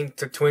group, I think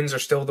the Twins are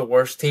still the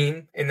worst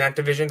team in that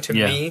division to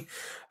me.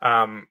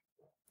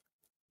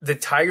 The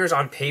Tigers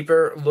on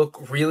paper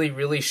look really,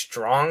 really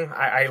strong.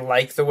 I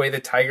like the way the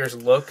Tigers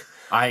look.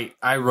 I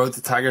wrote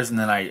the Tigers and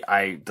then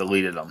I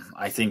deleted them.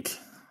 I think,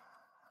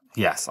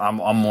 yes,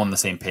 I'm on the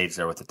same page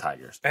there with the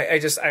Tigers.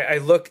 I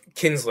look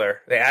Kinsler.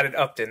 They added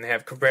Upton. They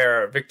have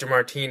Cabrera, Victor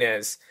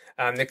Martinez,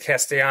 Nick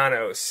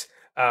Castellanos.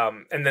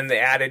 And then they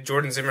added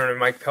Jordan Zimmerman and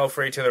Mike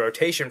Pelfrey to the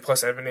rotation,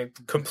 plus having a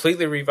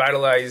completely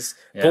revitalized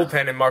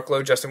bullpen in Mark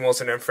Lowe, Justin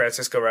Wilson, and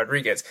Francisco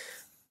Rodriguez.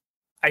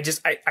 I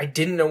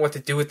didn't know what to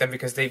do with them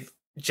because they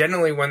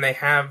generally, when they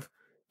have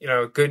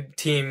a good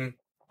team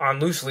on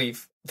loose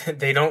leaf,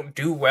 they don't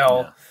do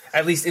well. Yeah.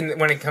 At least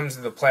when it comes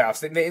to the playoffs,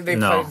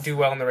 they do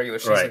well in the regular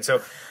season. Right.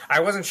 So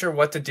I wasn't sure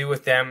what to do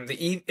with them.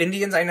 The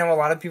Indians, I know a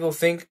lot of people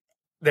think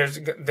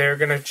they're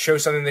going to show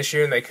something this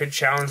year and they could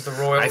challenge the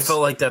Royals. I felt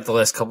like that the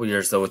last couple of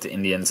years, though, with the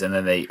Indians, and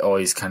then they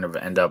always kind of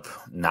end up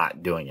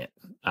not doing it.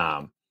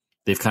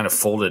 They've kind of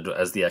folded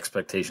as the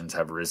expectations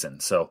have risen.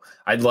 So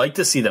I'd like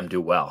to see them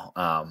do well.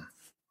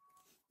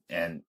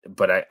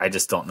 But I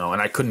just don't know.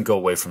 And I couldn't go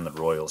away from the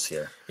Royals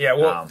here. Yeah,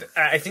 well,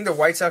 I think the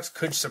White Sox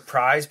could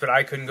surprise, but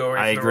I couldn't go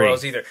away from the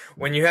Royals either.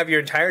 When you have your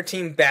entire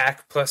team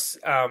back, plus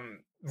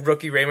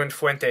rookie Raymond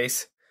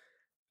Fuentes,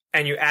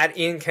 and you add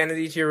Ian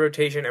Kennedy to your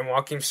rotation and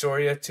Joaquin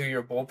Soria to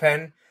your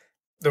bullpen,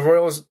 the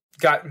Royals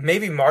got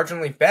maybe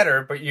marginally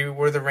better, but you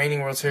were the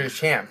reigning World Series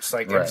champs.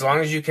 As long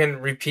as you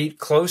can repeat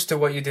close to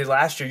what you did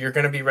last year, you're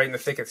going to be right in the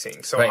thick of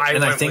things. So I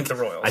went with the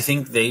Royals. I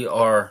think they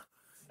are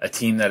a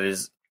team that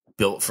is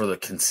built for the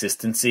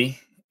consistency,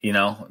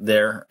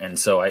 there. And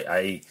so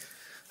I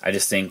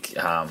just think,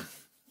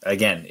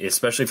 again,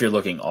 especially if you're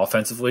looking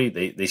offensively,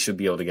 they should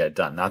be able to get it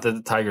done. Not that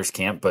the Tigers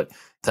can't, but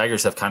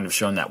Tigers have kind of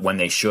shown that when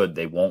they should,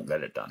 they won't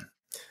get it done.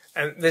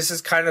 And this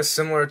is kind of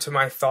similar to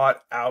my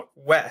thought out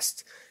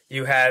west.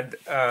 You have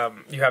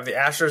the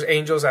Astros,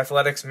 Angels,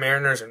 Athletics,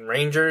 Mariners, and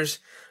Rangers.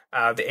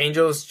 The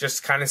Angels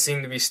just kind of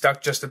seem to be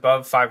stuck just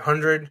above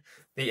 500.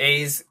 The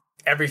A's,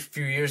 every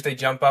few years they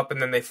jump up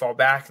and then they fall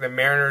back. The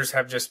Mariners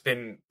have just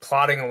been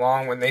plodding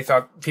along when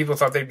people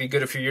thought they'd be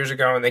good a few years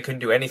ago and they couldn't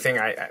do anything.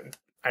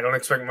 I don't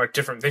expect much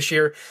different this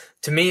year.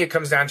 To me, it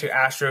comes down to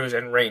Astros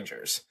and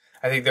Rangers.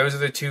 I think those are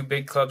the two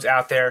big clubs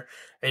out there.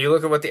 And you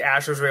look at what the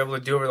Astros were able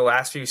to do over the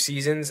last few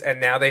seasons, and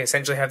now they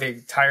essentially have the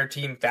entire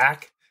team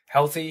back,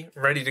 healthy,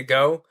 ready to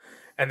go.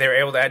 And they were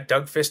able to add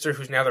Doug Fister,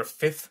 who's now their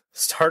fifth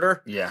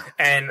starter. Yeah.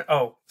 And,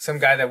 some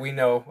guy that we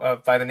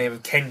know by the name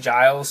of Ken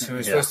Giles, who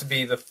is supposed to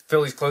be the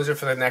Phillies closer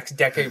for the next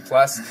decade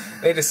plus.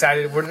 They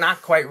decided we're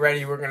not quite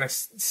ready. We're going to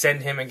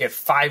send him and get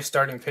 5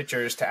 starting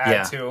pitchers to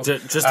add to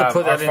just to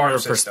put that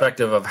into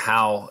perspective system. Of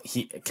how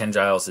Ken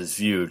Giles is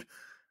viewed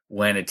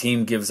when a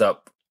team gives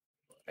up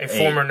a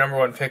former number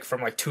 1 pick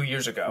from 2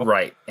 years ago.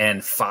 Right.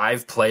 And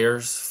 5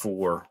 players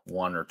for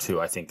 1 or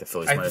 2. I think the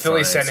Phillies might have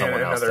Phillies sent in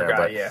another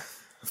guy,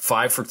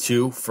 5 for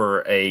 2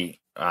 for a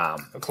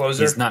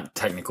closer. He's not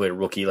technically a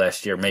rookie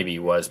last year. Maybe he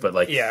was, but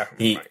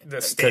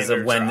because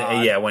of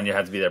when you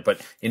have to be there.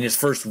 But in his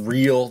first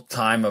real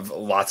time of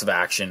lots of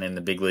action in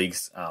the big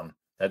leagues,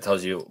 that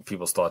tells you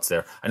people's thoughts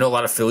there. I know a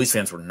lot of Phillies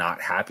fans were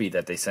not happy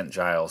that they sent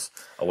Giles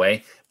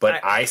away, but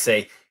I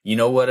say, you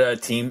know what a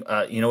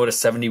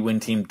 70-win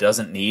team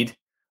doesn't need?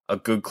 a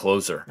good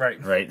closer.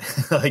 Right.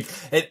 Like,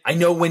 I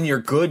know when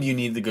you're good, you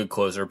need the good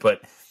closer,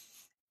 but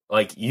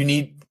like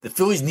the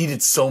Phillies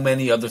needed so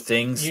many other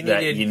things you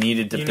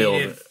needed to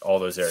build all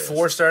those areas.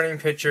 4 starting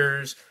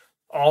pitchers,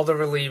 all the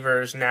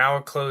relievers, now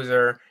a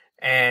closer,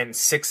 and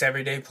 6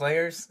 everyday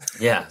players.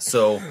 Yeah,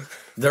 so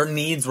their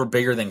needs were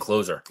bigger than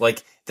closer.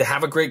 Like, to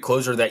have a great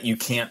closer that you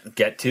can't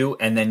get to,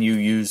 and then you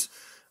use,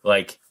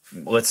 like,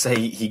 let's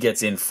say he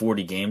gets in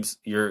 40 games,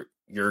 you're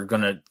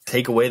going to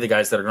take away the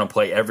guys that are going to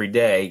play every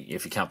day,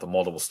 if you count the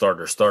multiple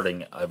starters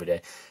starting every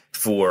day,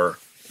 for,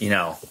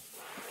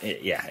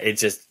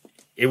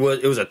 it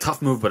was a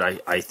tough move, but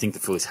I think the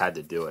Phillies had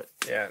to do it.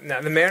 Yeah.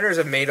 Now, the Mariners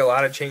have made a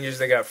lot of changes.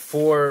 They got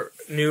 4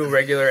 new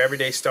regular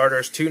everyday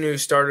starters, 2 new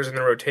starters in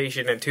the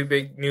rotation, and 2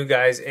 big new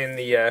guys in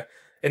the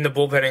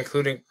bullpen,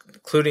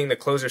 including the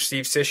closer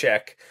Steve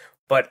Cishek.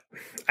 But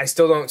I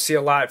still don't see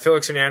a lot.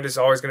 Felix Hernandez is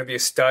always going to be a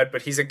stud,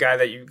 but he's a guy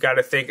that you've got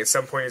to think at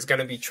some point is going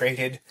to be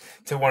traded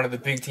to one of the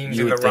big teams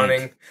in the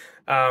running.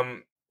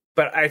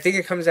 But I think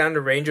it comes down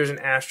to Rangers and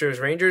Astros.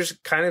 Rangers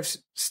kind of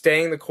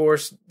staying the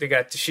course. They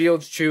got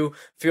DeShields, Chu,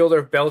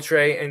 Fielder,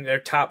 Beltre in their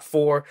top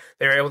 4.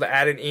 They were able to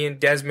add in Ian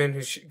Desmond,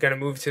 who's going to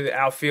move to the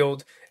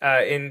outfield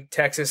in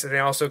Texas, and they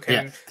also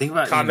can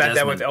combat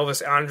that with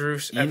Elvis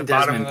Andrus at the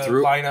bottom of the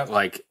lineup.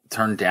 Like,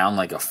 turned down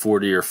like a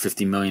 $40 or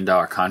 $50 million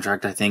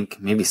contract, I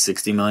think, maybe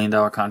 $60 million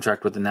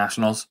contract with the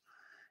Nationals,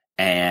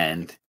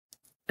 and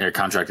their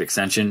contract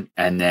extension,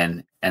 and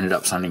then ended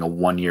up signing a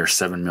 1-year,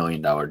 $7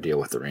 million deal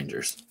with the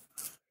Rangers.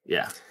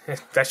 Yeah.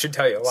 That should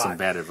tell you a lot. Some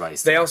bad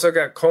advice. They also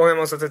got Cole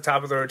Hamels at the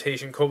top of the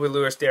rotation, Colby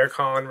Lewis, Derek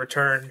Holland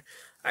return.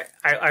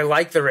 I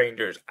like the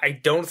Rangers. I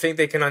don't think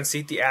they can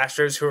unseat the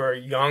Astros, who are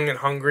young and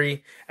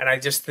hungry, and I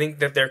just think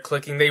that they're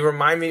clicking. They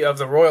remind me of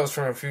the Royals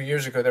from a few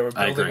years ago. They were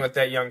building with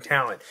that young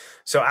talent.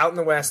 So out in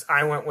the West,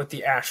 I went with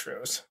the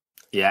Astros.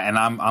 Yeah, and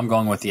I'm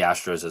going with the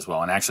Astros as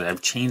well. And actually,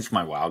 I've changed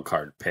my wild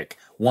card pick,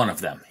 one of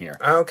them here.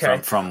 Okay.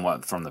 From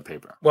the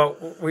paper. Well,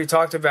 we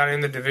talked about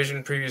in the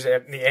division previews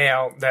at the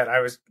AL that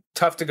I was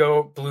tough to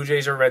go Blue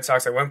Jays or Red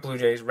Sox. I went Blue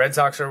Jays. Red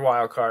Sox are a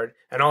wild card.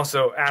 And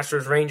also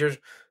Astros, Rangers.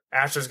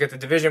 Astros get the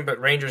division,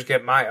 but Rangers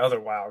get my other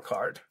wild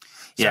card.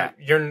 So yeah,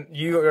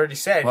 you already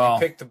said you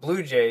picked the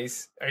Blue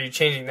Jays. Are you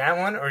changing that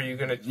one, or are you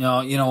gonna? No,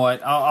 you know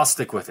what? I'll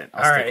stick with it.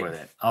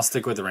 I'll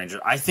stick with the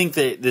Rangers. I think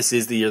that this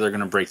is the year they're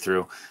going to break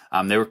through.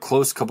 They were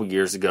close a couple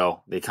years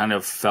ago. They kind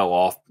of fell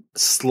off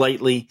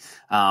slightly,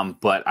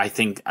 but I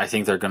think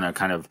they're going to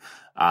kind of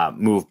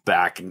move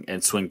back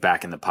and swing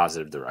back in the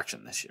positive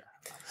direction this year.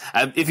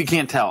 If you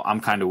can't tell, I'm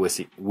kind of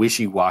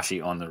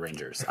wishy-washy on the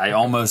Rangers. I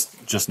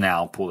almost just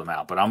now pulled them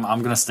out, but I'm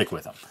going to stick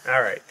with them.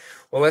 All right.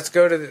 Well, let's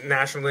go to the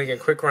National League and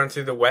quick run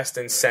through the West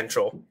and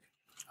Central.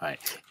 All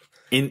right.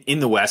 In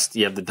the West,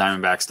 you have the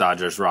Diamondbacks,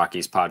 Dodgers,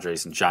 Rockies,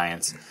 Padres, and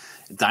Giants.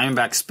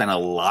 Diamondbacks spent a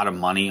lot of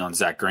money on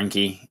Zach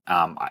Greinke,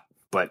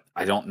 but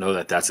I don't know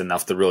that that's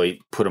enough to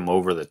really put them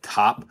over the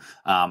top.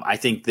 I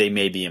think they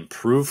may be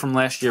improved from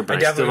last year,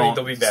 but I still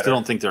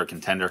don't think they're a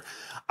contender.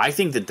 I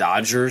think the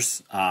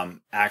Dodgers,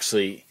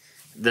 actually,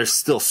 there's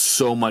still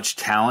so much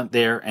talent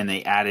there, and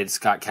they added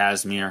Scott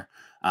Kazmir.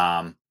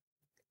 I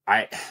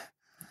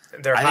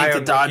think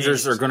the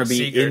Dodgers are going to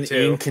be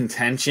in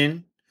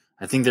contention.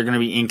 I think they're going to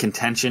be in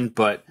contention,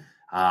 but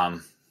I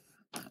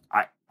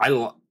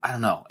don't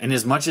know. And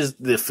as much as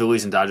the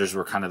Phillies and Dodgers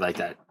were kind of like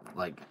that,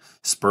 like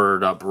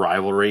spurred up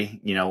rivalry,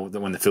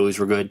 when the Phillies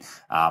were good,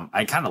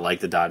 I kind of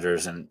like the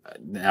Dodgers. And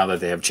now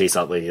that they have Chase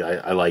Utley,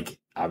 I like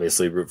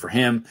obviously root for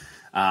him.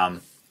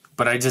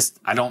 But I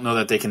don't know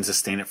that they can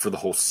sustain it for the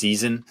whole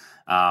season.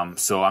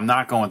 So I'm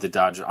not going with the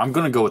Dodgers. I'm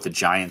going to go with the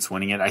Giants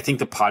winning it. I think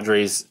the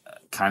Padres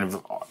kind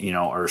of,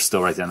 are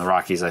still right there. And the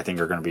Rockies, I think,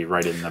 are going to be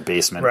right in the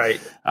basement.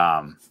 Right.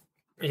 I'm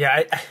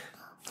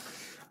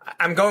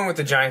going with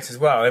the Giants as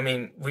well. I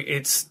mean,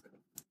 it's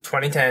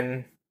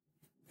 2010,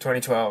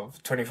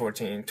 2012,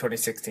 2014,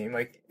 2016,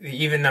 like the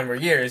even number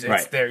of years,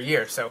 it's their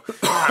year. So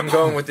I'm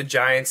going with the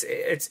Giants.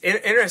 It's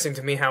interesting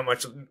to me how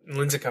much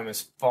Lincecum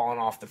has fallen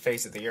off the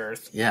face of the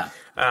earth. Yeah.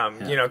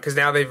 Because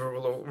now they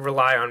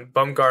rely on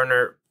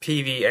Bumgarner,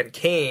 Peavy, and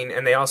Kane,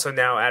 and they also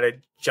now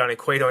added Johnny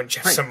Cueto and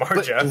Jeff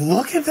Samardzija. But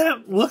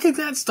look at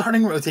that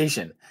starting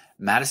rotation.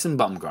 Madison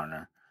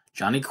Bumgarner,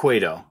 Johnny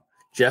Cueto,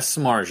 Jeff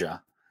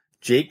Samardzija,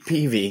 Jake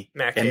Peavy,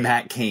 and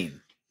Matt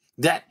Cain.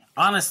 That,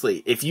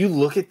 honestly, if you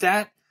look at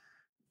that,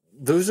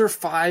 those are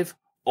 5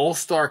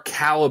 all-star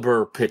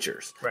caliber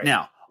pitchers. Right.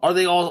 Now, are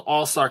they all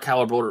all-star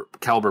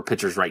caliber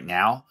pitchers right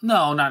now?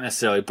 No, not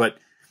necessarily, but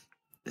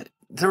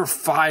there are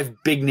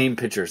 5 big-name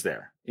pitchers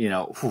there.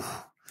 Yeah.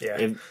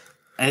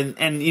 And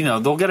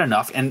they'll get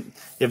enough. And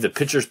you have the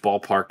pitcher's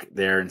ballpark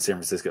there in San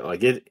Francisco.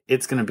 Like,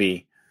 it's going to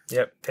be...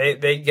 Yep,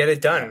 they get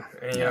it done.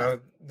 And,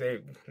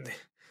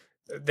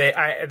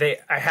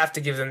 I have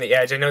to give them the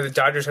edge. I know the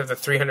Dodgers have the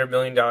 $300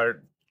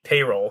 million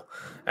payroll,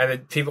 and the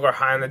people are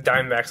high on the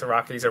Diamondbacks. The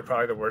Rockies are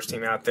probably the worst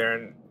team out there,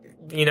 and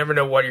you never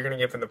know what you're going to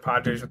get from the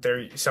Padres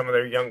with some of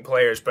their young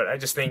players. But I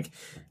think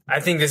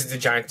this is the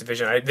Giants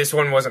division. This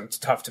one wasn't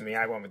tough to me.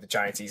 I went with the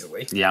Giants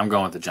easily. Yeah, I'm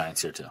going with the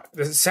Giants here too.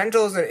 The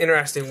Central is an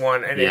interesting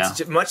one, and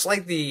it's much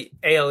like the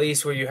AL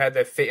East where you had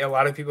a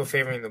lot of people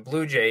favoring the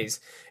Blue Jays.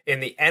 In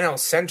the NL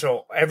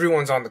Central,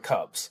 everyone's on the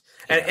Cubs,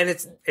 and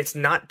it's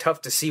not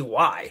tough to see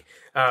why.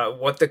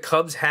 What the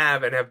Cubs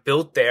have and have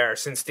built there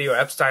since Theo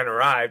Epstein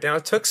arrived. Now,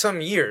 it took some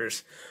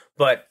years,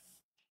 but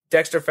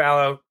Dexter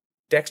Fowler,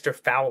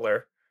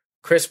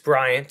 Chris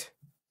Bryant,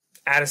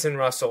 Addison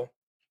Russell,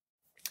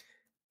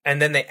 and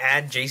then they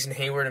add Jason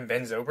Hayward and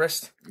Ben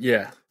Zobrist.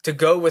 Yeah. To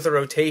go with a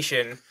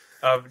rotation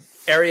of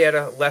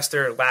Arrieta,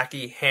 Lester,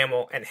 Lackey,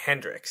 Hamill, and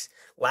Hendricks.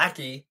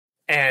 Lackey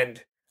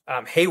and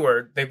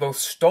Hayward, they both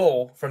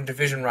stole from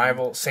division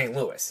rival St.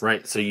 Louis.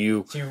 Right, so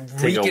you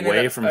take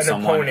away from an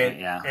someone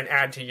opponent and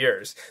add to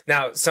yours.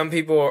 Now, some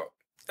people are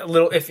a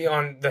little iffy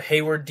on the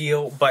Hayward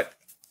deal, but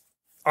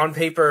on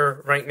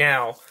paper right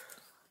now,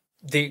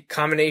 the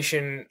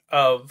combination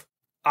of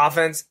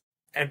offense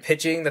and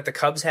pitching that the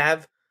Cubs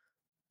have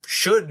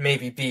should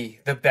maybe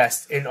be the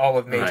best in all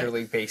of Major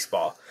League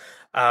Baseball.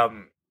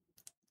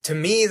 To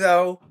me,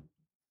 though,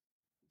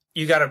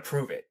 you got to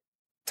prove it.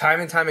 Time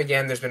and time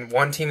again, there's been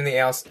one team in the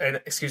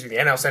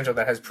NL Central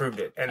that has proved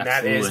it, and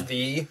that is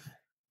the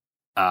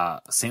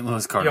St.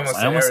 Louis Cardinals.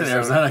 I almost said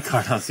Arizona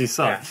Cardinals. You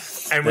saw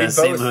it. And we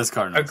both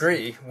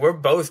agree. We're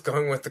both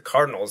going with the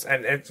Cardinals,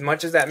 and as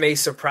much as that may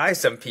surprise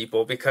some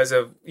people because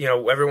of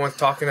everyone's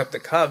talking up the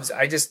Cubs,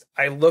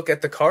 I look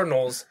at the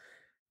Cardinals.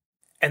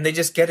 And they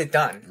just get it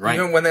done. Right.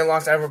 Even when they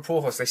lost Albert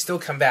Pujols, they still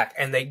come back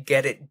and they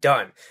get it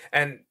done.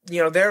 And,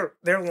 their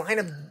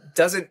lineup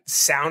doesn't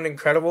sound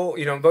incredible.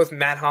 Both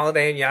Matt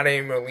Holliday and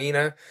Yadier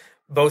Molina,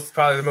 both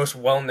probably the most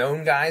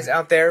well-known guys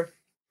out there,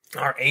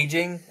 are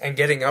aging and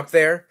getting up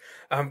there.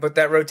 But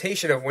that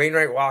rotation of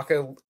Wainwright,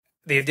 Walker,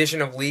 the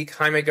addition of Leake,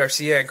 Jaime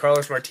Garcia, and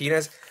Carlos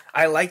Martinez,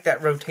 I like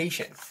that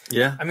rotation.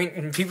 Yeah. I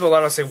mean, people a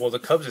lot will say, well, the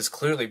Cubs is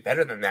clearly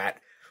better than that.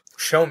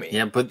 Show me.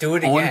 Yeah, but do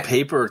it again. On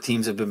paper,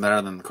 teams have been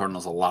better than the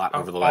Cardinals a lot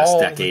over the last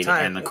decade,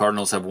 and the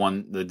Cardinals have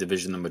won the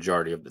division the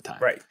majority of the time.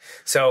 Right.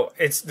 So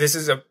this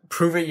is a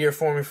prove-it year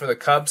for me for the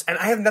Cubs, and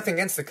I have nothing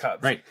against the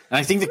Cubs. Right. And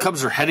I think the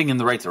Cubs are heading in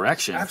the right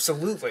direction.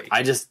 Absolutely.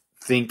 I just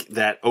think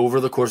that over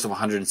the course of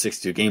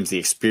 162 games, the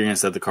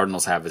experience that the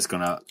Cardinals have is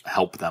going to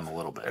help them a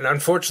little bit. And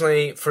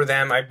unfortunately for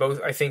them, I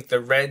think the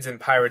Reds and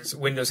Pirates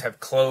windows have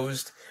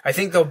closed. I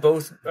think they'll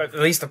both, at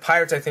least the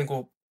Pirates, I think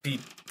will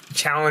be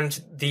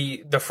challenge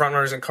the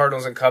frontrunners and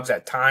Cardinals and Cubs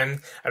at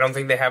time. I don't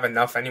think they have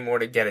enough anymore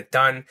to get it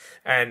done.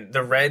 And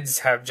the Reds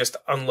have just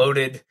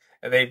unloaded.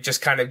 They've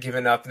just kind of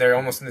given up. They're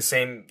almost in the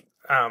same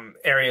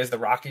areas the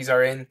Rockies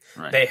are in.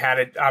 Right. They had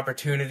an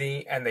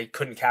opportunity and they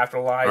couldn't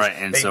capitalize. Right.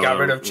 And they got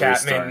rid of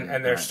Chapman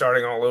and they're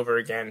starting all over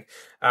again.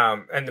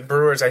 And the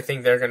Brewers, I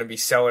think they're going to be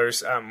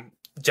sellers.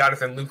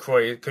 Jonathan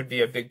Lucroy could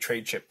be a big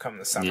trade chip come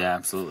the summer. Yeah,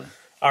 absolutely.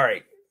 All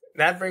right.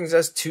 That brings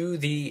us to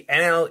the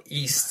NL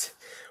East,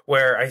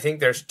 where I think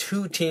there's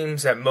two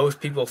teams that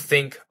most people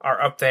think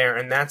are up there,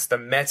 and that's the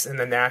Mets and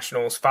the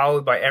Nationals,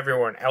 followed by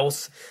everyone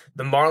else.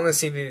 The Marlins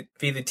seem to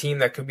be the team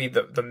that could be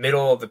the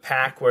middle of the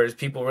pack, whereas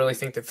people really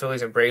think the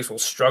Phillies and Braves will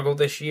struggle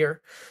this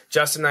year.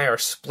 Justin and I are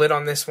split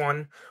on this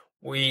one.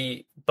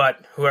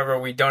 But whoever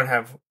we don't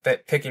have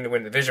that picking to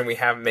win the division, we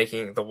have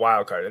making the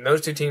wild card. And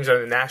those two teams are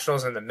the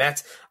Nationals and the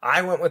Mets.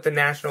 I went with the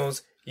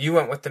Nationals. You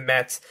went with the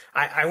Mets.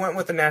 I went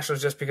with the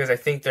Nationals just because I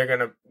think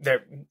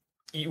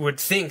you would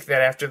think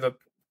that after the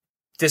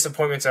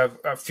disappointments of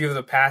a few of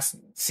the past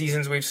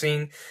seasons we've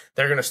seen,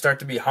 they're going to start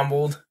to be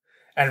humbled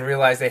and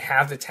realize they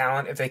have the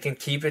talent. If they can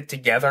keep it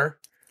together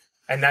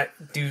and not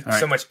do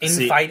so much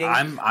infighting,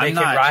 they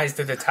can rise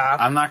to the top.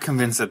 I'm not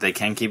convinced that they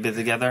can keep it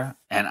together,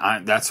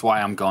 and that's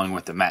why I'm going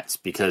with the Mets,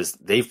 because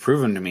they've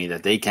proven to me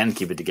that they can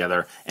keep it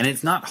together, and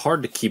it's not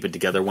hard to keep it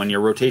together when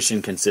your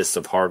rotation consists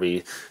of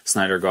Harvey,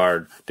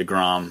 Syndergaard,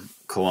 DeGrom,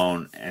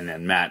 Cologne, and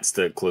then Matz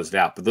to close it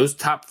out. But those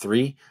top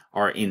three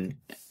are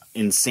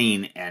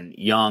insane and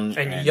young.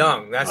 And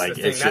young. That's the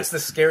thing. That's the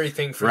scary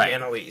thing for the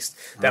NL East.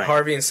 That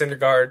Harvey and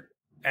Syndergaard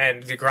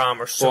and DeGrom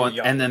are so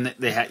young. And then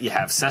you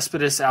have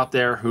Cespedes out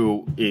there,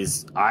 who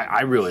is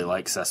I really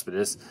like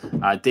Cespedes.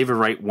 David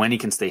Wright, when he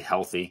can stay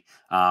healthy.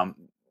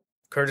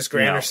 Curtis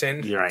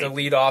Granderson, the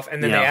leadoff,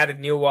 and then they added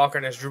Neil Walker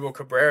and Asdrubal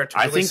Cabrera to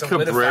really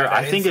solidify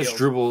that infield.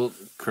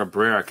 Asdrubal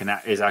Cabrera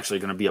is actually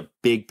going to be a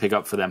big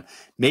pickup for them.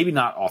 Maybe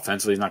not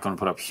offensively; he's not going to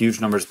put up huge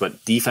numbers,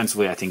 but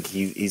defensively, I think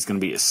he's going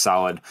to be a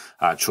solid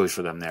choice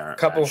for them there. A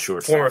couple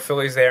former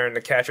Phillies there, and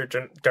the catcher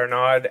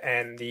Darnaud,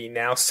 and the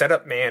now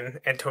setup man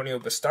Antonio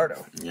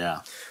Bastardo.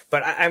 Yeah,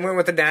 but I went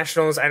with the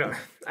Nationals. I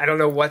don't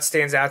know what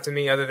stands out to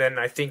me other than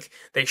I think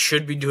they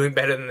should be doing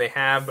better than they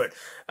have, but.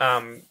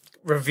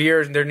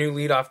 Revere, their new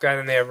leadoff guy,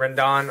 then they have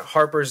Rendon,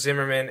 Harper,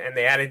 Zimmerman, and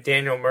they added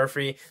Daniel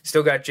Murphy.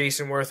 Still got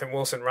Jason Worth and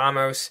Wilson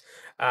Ramos.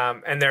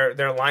 And their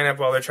lineup,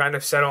 while they're trying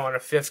to settle on a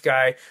fifth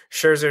guy,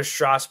 Scherzer,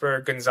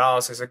 Strasburg,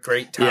 Gonzalez is a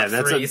great top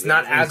three. It's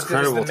not as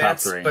good as the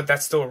Mets, but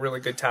that's still a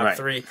really good top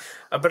three.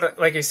 But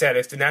like I said,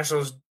 if the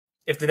Nationals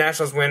if the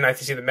Nationals win, I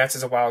see the Mets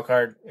as a wild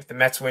card. If the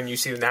Mets win, you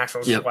see the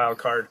Nationals as a wild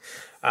card.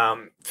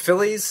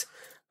 Phillies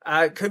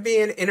could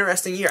be an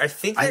interesting year. I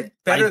think they're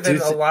better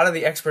than a lot of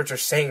the experts are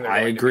saying. I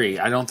agree.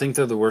 I don't think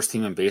they're the worst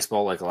team in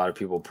baseball like a lot of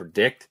people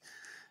predict,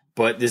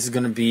 but this is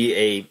going to be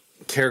a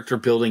character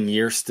building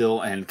year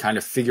still and kind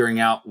of figuring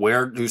out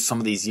where do some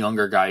of these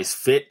younger guys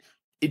fit.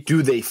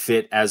 Do they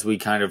fit as we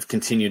kind of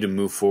continue to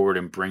move forward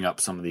and bring up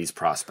some of these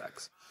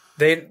prospects?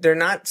 They're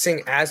not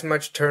seeing as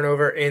much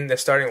turnover in the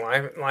starting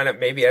lineup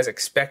maybe as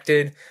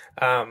expected.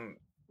 The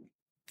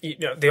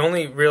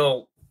only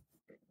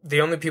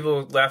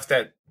people left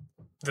that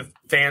the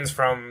fans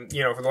from,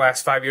 for the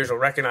last 5 years will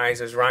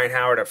recognize is Ryan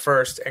Howard at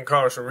first and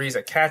Carlos Ruiz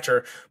at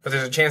catcher, but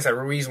there's a chance that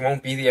Ruiz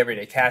won't be the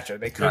everyday catcher.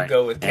 They could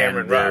go with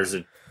Cameron Rupp. There's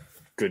a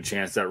good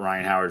chance that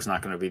Ryan Howard's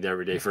not going to be the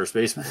everyday first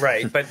baseman.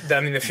 Right, but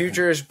the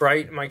future is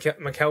bright.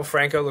 Maikel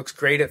Franco looks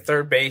great at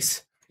third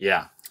base.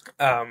 Yeah.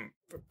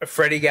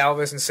 Freddie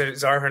Galvis and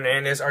Cesar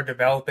Hernandez are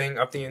developing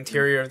up the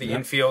interior of the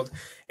infield.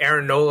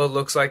 Aaron Nola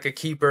looks like a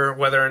keeper.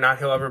 Whether or not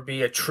he'll ever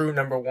be a true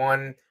number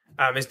one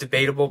is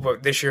debatable,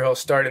 but this year he'll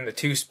start in the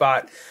 2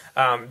 spot.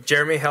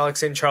 Jeremy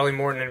Hellickson, Charlie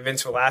Morton, and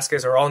Vince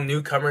Velasquez are all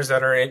newcomers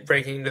that are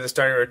breaking into the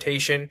starting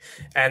rotation,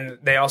 and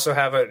they also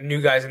have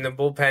new guys in the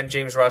bullpen,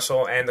 James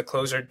Russell, and the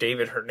closer,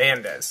 David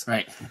Hernandez.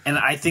 Right, and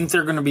I think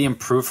they're going to be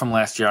improved from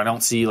last year. I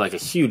don't see like a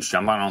huge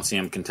jump. I don't see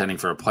them contending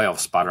for a playoff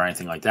spot or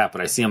anything like that,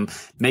 but I see them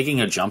making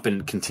a jump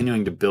and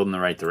continuing to build in the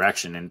right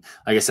direction. And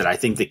like I said, I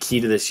think the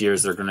key to this year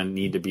is they're going to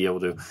need to be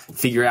able to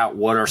figure out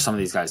what are some of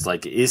these guys.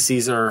 Like, is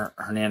Cesar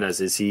Hernandez,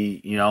 is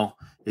he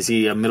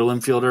a middle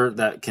infielder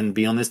that can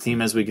be on this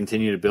team as we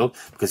continue to build?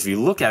 Because if you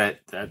look at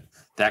it,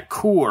 that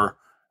core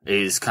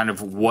is kind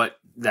of what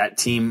that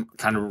team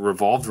kind of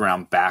revolved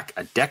around back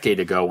a decade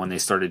ago when they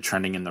started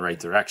trending in the right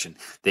direction.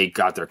 They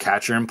got their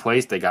catcher in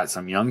place. They got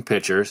some young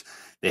pitchers.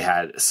 They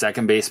had a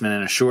second baseman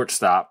and a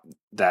shortstop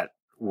that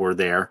were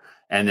there.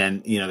 And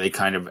then, they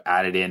kind of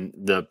added in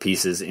the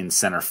pieces in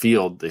center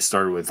field. They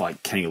started with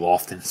like Kenny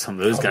Lofton and some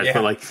of those guys.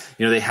 Yeah. But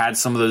they had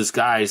some of those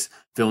guys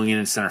filling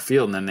in center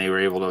field, and then they were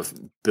able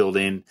to build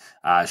in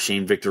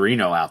Shane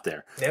Victorino out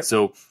there. Yep.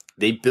 So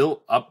they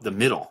built up the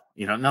middle.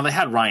 Now they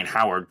had Ryan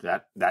Howard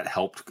that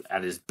helped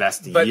at his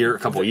best a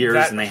couple of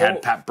years, and they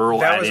had Pat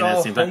Burrell add in at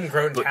the same time. That was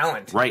all homegrown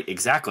talent. Right,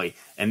 exactly.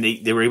 And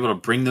they were able to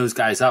bring those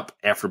guys up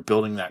after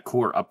building that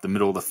core up the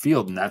middle of the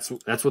field, and that's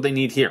what they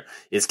need here.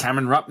 Is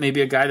Cameron Rupp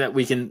maybe a guy that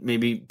we can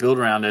maybe build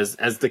around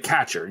as the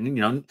catcher?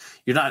 And,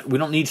 we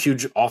don't need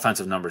huge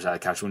offensive numbers out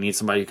of the catcher. We need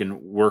somebody who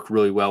can work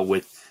really well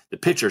with the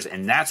pitchers,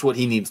 and that's what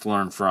he needs to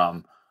learn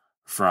from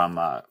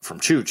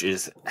Chooch,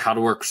 is how to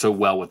work so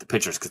well with the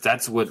pitchers, because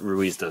that's what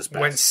Ruiz does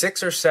best. When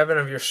 6 or 7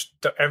 of your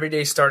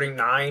everyday starting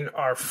 9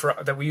 are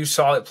that you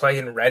saw it play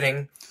in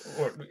Reading,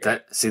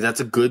 that's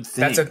a good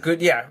thing. That's a good,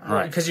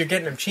 because you're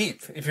getting them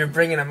cheap. If you're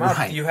bringing them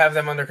up, you have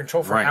them under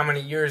control for how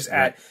many years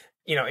at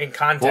in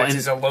context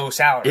is a low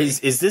salary.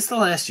 Is this the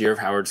last year of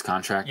Howard's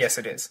contract? Yes,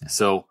 it is.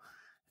 So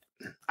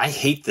I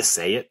hate to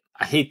say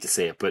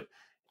it, but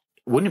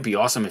wouldn't it be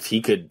awesome if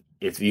you could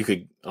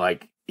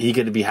he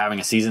could be having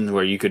a season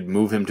where you could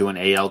move him to an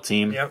AL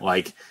team,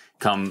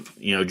 come,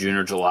 June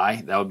or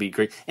July. That would be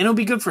great. And it'll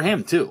be good for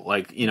him too.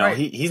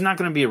 He's not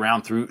going to be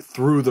around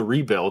through the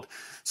rebuild.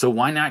 So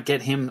why not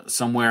get him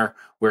somewhere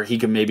where he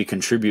can maybe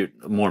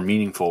contribute more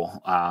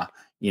meaningful,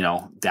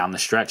 down the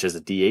stretch as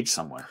a DH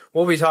somewhere.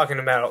 We'll be talking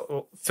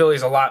about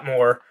Phillies a lot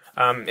more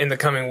in the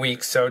coming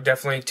weeks. So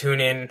definitely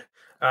tune in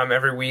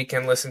every week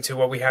and listen to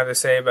what we have to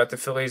say about the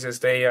Phillies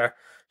as they,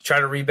 try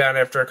to rebound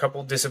after a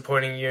couple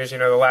disappointing years.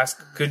 The last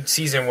good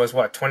season was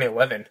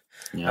 2011.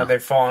 Yeah.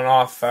 They've fallen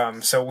off.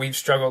 So we've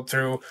struggled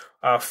through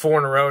 4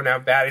 in a row now.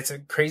 Bad. It's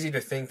crazy to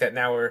think that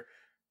now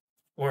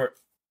we're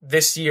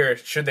this year,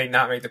 should they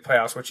not make the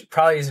playoffs, which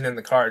probably isn't in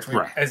the cards.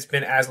 It's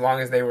been as long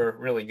as they were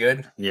really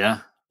good. Yeah.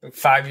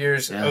 5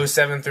 years,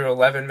 07 through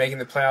 11, making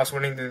the playoffs,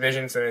 winning the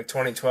divisions, and in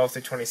 2012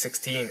 through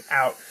 2016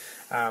 out.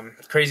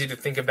 Crazy to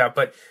think about,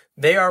 but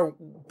they are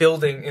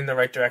building in the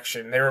right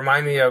direction. They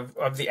remind me of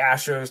the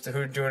Astros who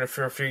are doing it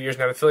for a few years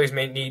now. The Phillies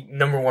may need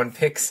number 1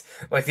 picks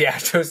like the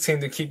Astros seem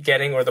to keep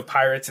getting, or the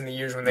Pirates in the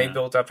years when they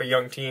built up a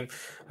young team.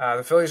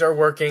 The Phillies are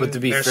working. But to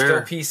be fair,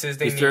 still pieces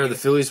they need. The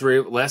Phillies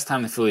were last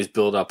time the Phillies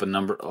built up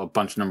a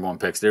bunch of number 1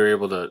 picks, they were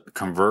able to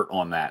convert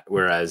on that,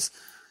 whereas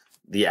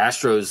the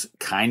Astros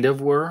kind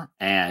of were,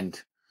 and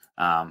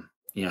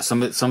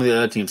some of the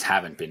other teams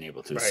haven't been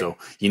able to. Right. So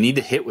you need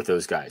to hit with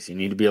those guys. You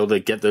need to be able to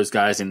get those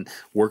guys and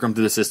work them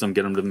through the system,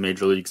 get them to the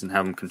major leagues, and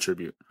have them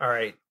contribute. All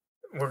right.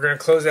 We're going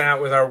to close it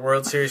out with our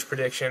World Series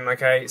prediction.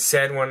 Like I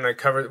said when we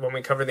covered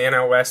the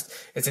NL West,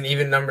 it's an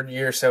even-numbered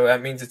year, so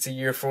that means it's a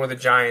year for the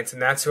Giants,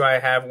 and that's who I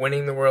have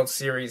winning the World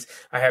Series.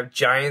 I have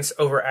Giants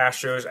over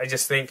Astros. I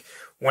just think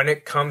when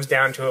it comes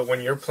down to it,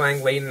 when you're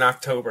playing late in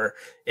October,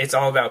 it's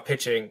all about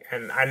pitching,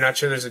 and I'm not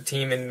sure there's a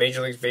team in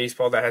Major League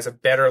Baseball that has a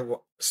better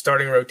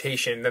starting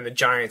rotation than the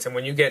Giants. And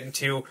when you get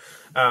into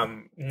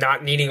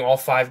not needing all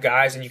 5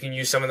 guys, and you can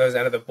use some of those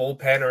out of the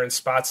bullpen or in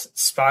spot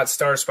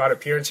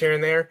appearance here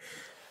and there,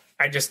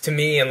 to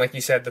me, and like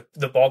you said,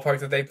 the ballpark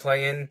that they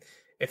play in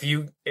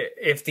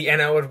if the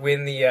NL would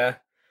win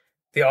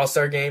the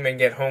All-Star game and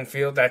get home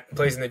field, that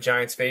plays in the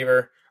Giants'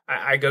 favor.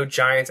 I go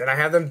Giants, and I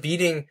have them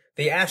beating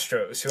the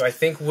Astros, who I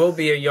think will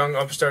be a young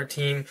upstart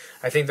team.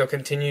 I think they'll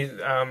continue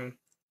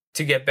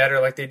to get better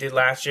like they did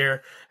last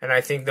year, and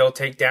I think they'll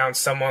take down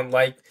someone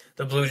like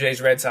the Blue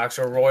Jays, Red Sox,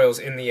 or Royals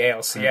in the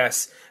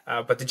ALCS,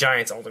 but the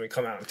Giants ultimately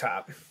come out on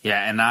top.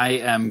 Yeah, and I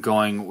am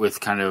going with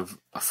kind of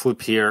a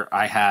flip here.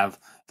 I have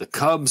the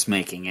Cubs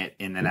making it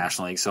in the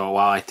National League. So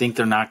while I think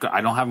they're not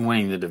I don't have them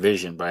winning the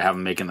division, but I have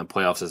them making the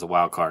playoffs as a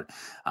wild card.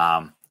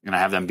 And I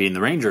have them beating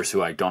the Rangers,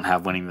 who I don't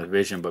have winning the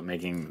division, but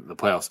making the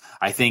playoffs.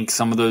 I think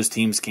some of those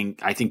teams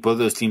I think both of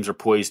those teams are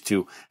poised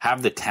to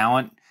have the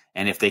talent,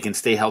 and if they can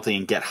stay healthy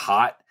and get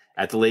hot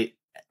at the late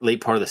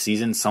part of the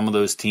season, some of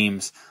those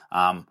teams,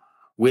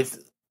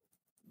 with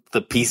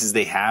the pieces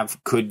they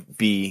have, could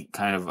be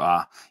kind of,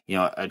 a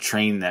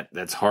train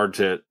that's hard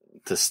to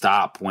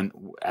stop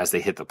as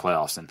they hit the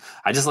playoffs. And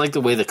I just like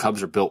the way the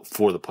Cubs are built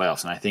for the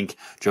playoffs. And I think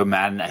Joe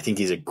Maddon, I think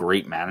he's a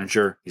great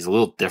manager. He's a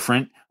little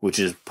different, which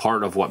is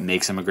part of what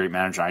makes him a great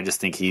manager. I just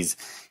think he's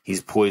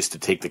poised to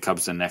take the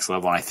Cubs to the next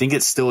level. And I think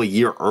it's still a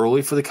year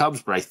early for the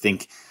Cubs, but I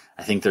think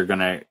they're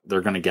gonna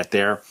get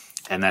there,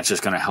 and that's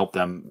just gonna help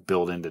them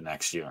build into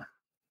next year.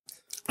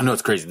 I know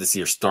it's crazy this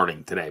year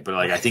starting today, but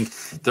I think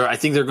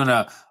they're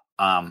gonna,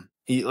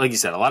 like you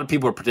said, a lot of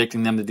people are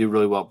predicting them to do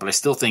really well, but I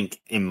still think,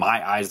 in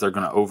my eyes, they're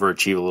going to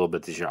overachieve a little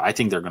bit this year. I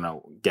think they're going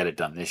to get it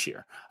done this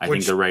year. I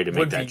think they're ready to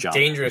make that jump. Would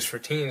be dangerous for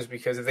teams,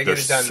 because if they get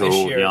it done this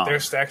year, they're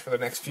stacked for the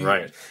next few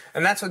years.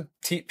 And that's what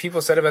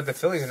people said about the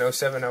Phillies in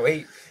 07,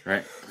 08.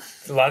 Right.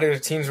 A lot of the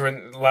teams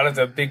a lot of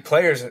the big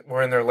players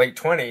were in their late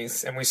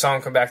 20s, and we saw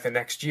them come back the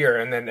next year.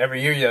 And then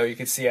every year, you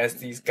could see as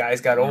these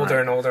guys got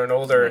older and older and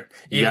older,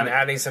 even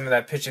adding some of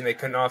that pitching, they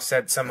couldn't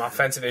offset some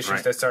offensive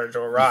issues that started to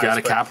arise. You got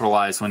to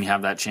capitalize when you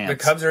have that chance. The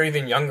Cubs are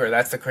even younger.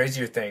 That's the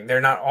crazier thing.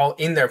 They're not all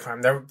in their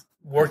prime. They're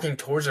working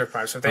towards their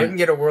prime. So if they can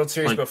get a World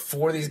Series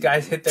before these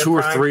guys hit their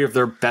prime. 2 or 3 of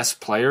their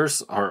best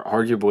players are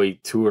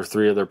arguably 2 or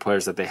 3 of their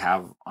players that they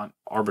have on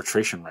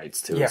arbitration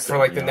rights to. Yeah,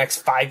 for the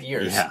next 5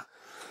 years.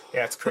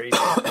 Yeah, it's crazy.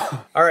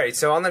 All right,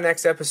 so on the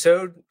next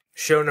episode,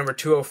 show number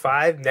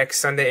 205, next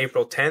Sunday,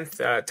 April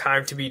 10th,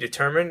 time to be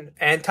determined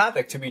and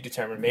topic to be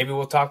determined. Maybe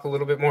we'll talk a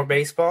little bit more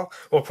baseball.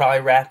 We'll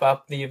probably wrap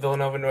up the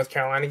Villanova, North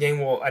Carolina game.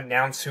 We'll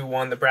announce who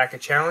won the bracket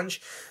challenge.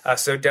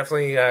 So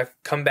definitely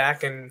come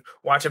back and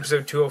watch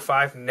episode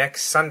 205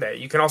 next Sunday.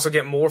 You can also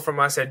get more from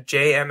us at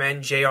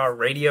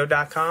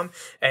jmnjrradio.com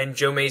and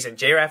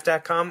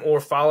joemaysandjraff.com, or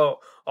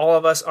follow all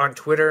of us on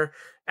Twitter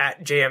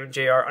at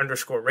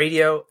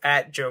JMJR_radio,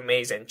 at Joe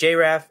Mays and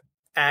JRaff,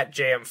 at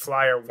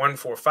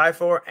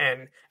JMFlyer1454,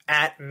 and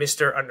at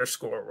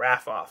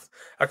Mr_Raffoff.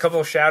 A couple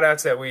of shout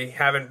outs that we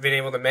haven't been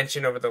able to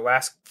mention over the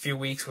last few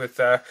weeks with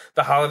the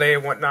holiday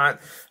and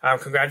whatnot.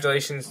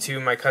 Congratulations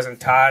to my cousin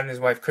Todd and his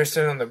wife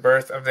Kristen on the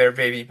birth of their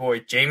baby boy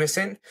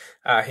Jameson.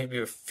 He'd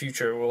be a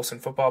future Wilson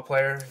football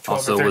player. 12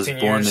 also or 13 was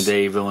born years. The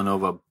day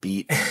Villanova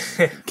beat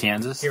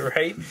Kansas. You're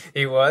right,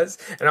 he was.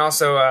 And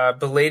also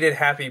belated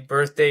happy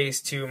birthdays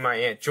to my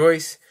Aunt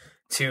Joyce,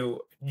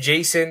 to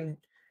Jason,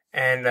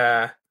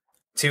 and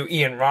to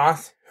Ian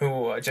Roth,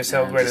 who just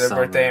celebrated their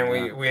birthday, and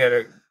we had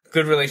a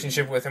good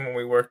relationship with him when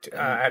we worked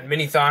at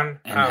Minithon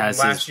and has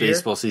last his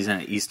baseball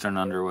season at Eastern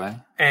underway.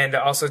 And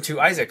also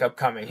to Isaac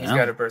upcoming. He's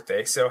got a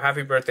birthday. So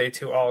happy birthday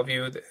to all of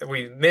you that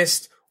we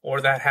missed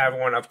or that have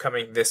one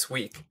upcoming this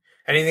week.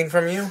 Anything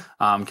from you?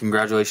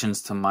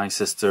 Congratulations to my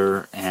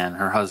sister and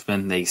her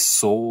husband. They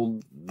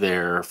sold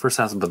their first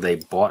house, but they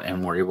bought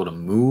and were able to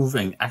move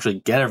and actually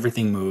get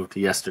everything moved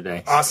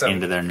yesterday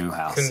into their new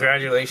house.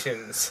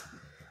 Congratulations.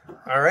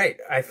 All right,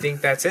 I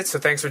think that's it. So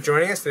thanks for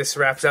joining us. This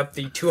wraps up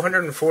the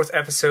 204th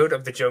episode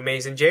of the Joe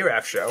Mays and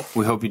J-Raff Show.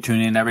 We hope you tune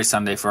in every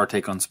Sunday for our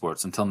take on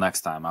sports. Until next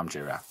time, I'm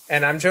J-Raff.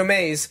 And I'm Joe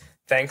Mays.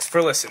 Thanks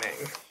for listening.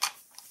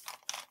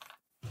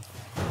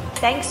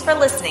 Thanks for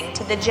listening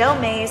to the Joe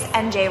Mays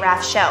and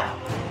J-Raff Show.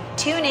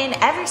 Tune in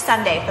every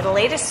Sunday for the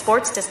latest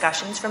sports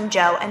discussions from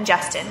Joe and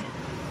Justin.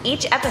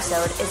 Each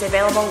episode is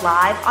available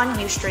live on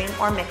Ustream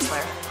or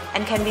Mixler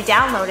and can be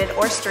downloaded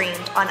or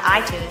streamed on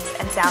iTunes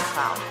and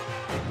SoundCloud.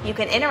 You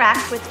can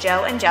interact with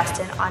Joe and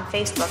Justin on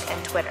Facebook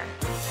and Twitter,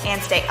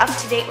 and stay up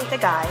to date with the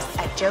guys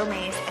at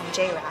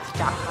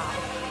joemaysandjraff.com.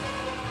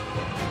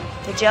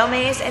 The Joe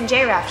Mays and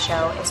J-Raff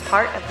Show is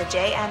part of the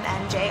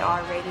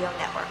JMNJR Radio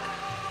Network.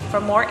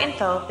 For more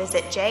info,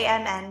 visit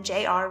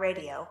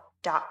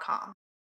jmnjrradio.com.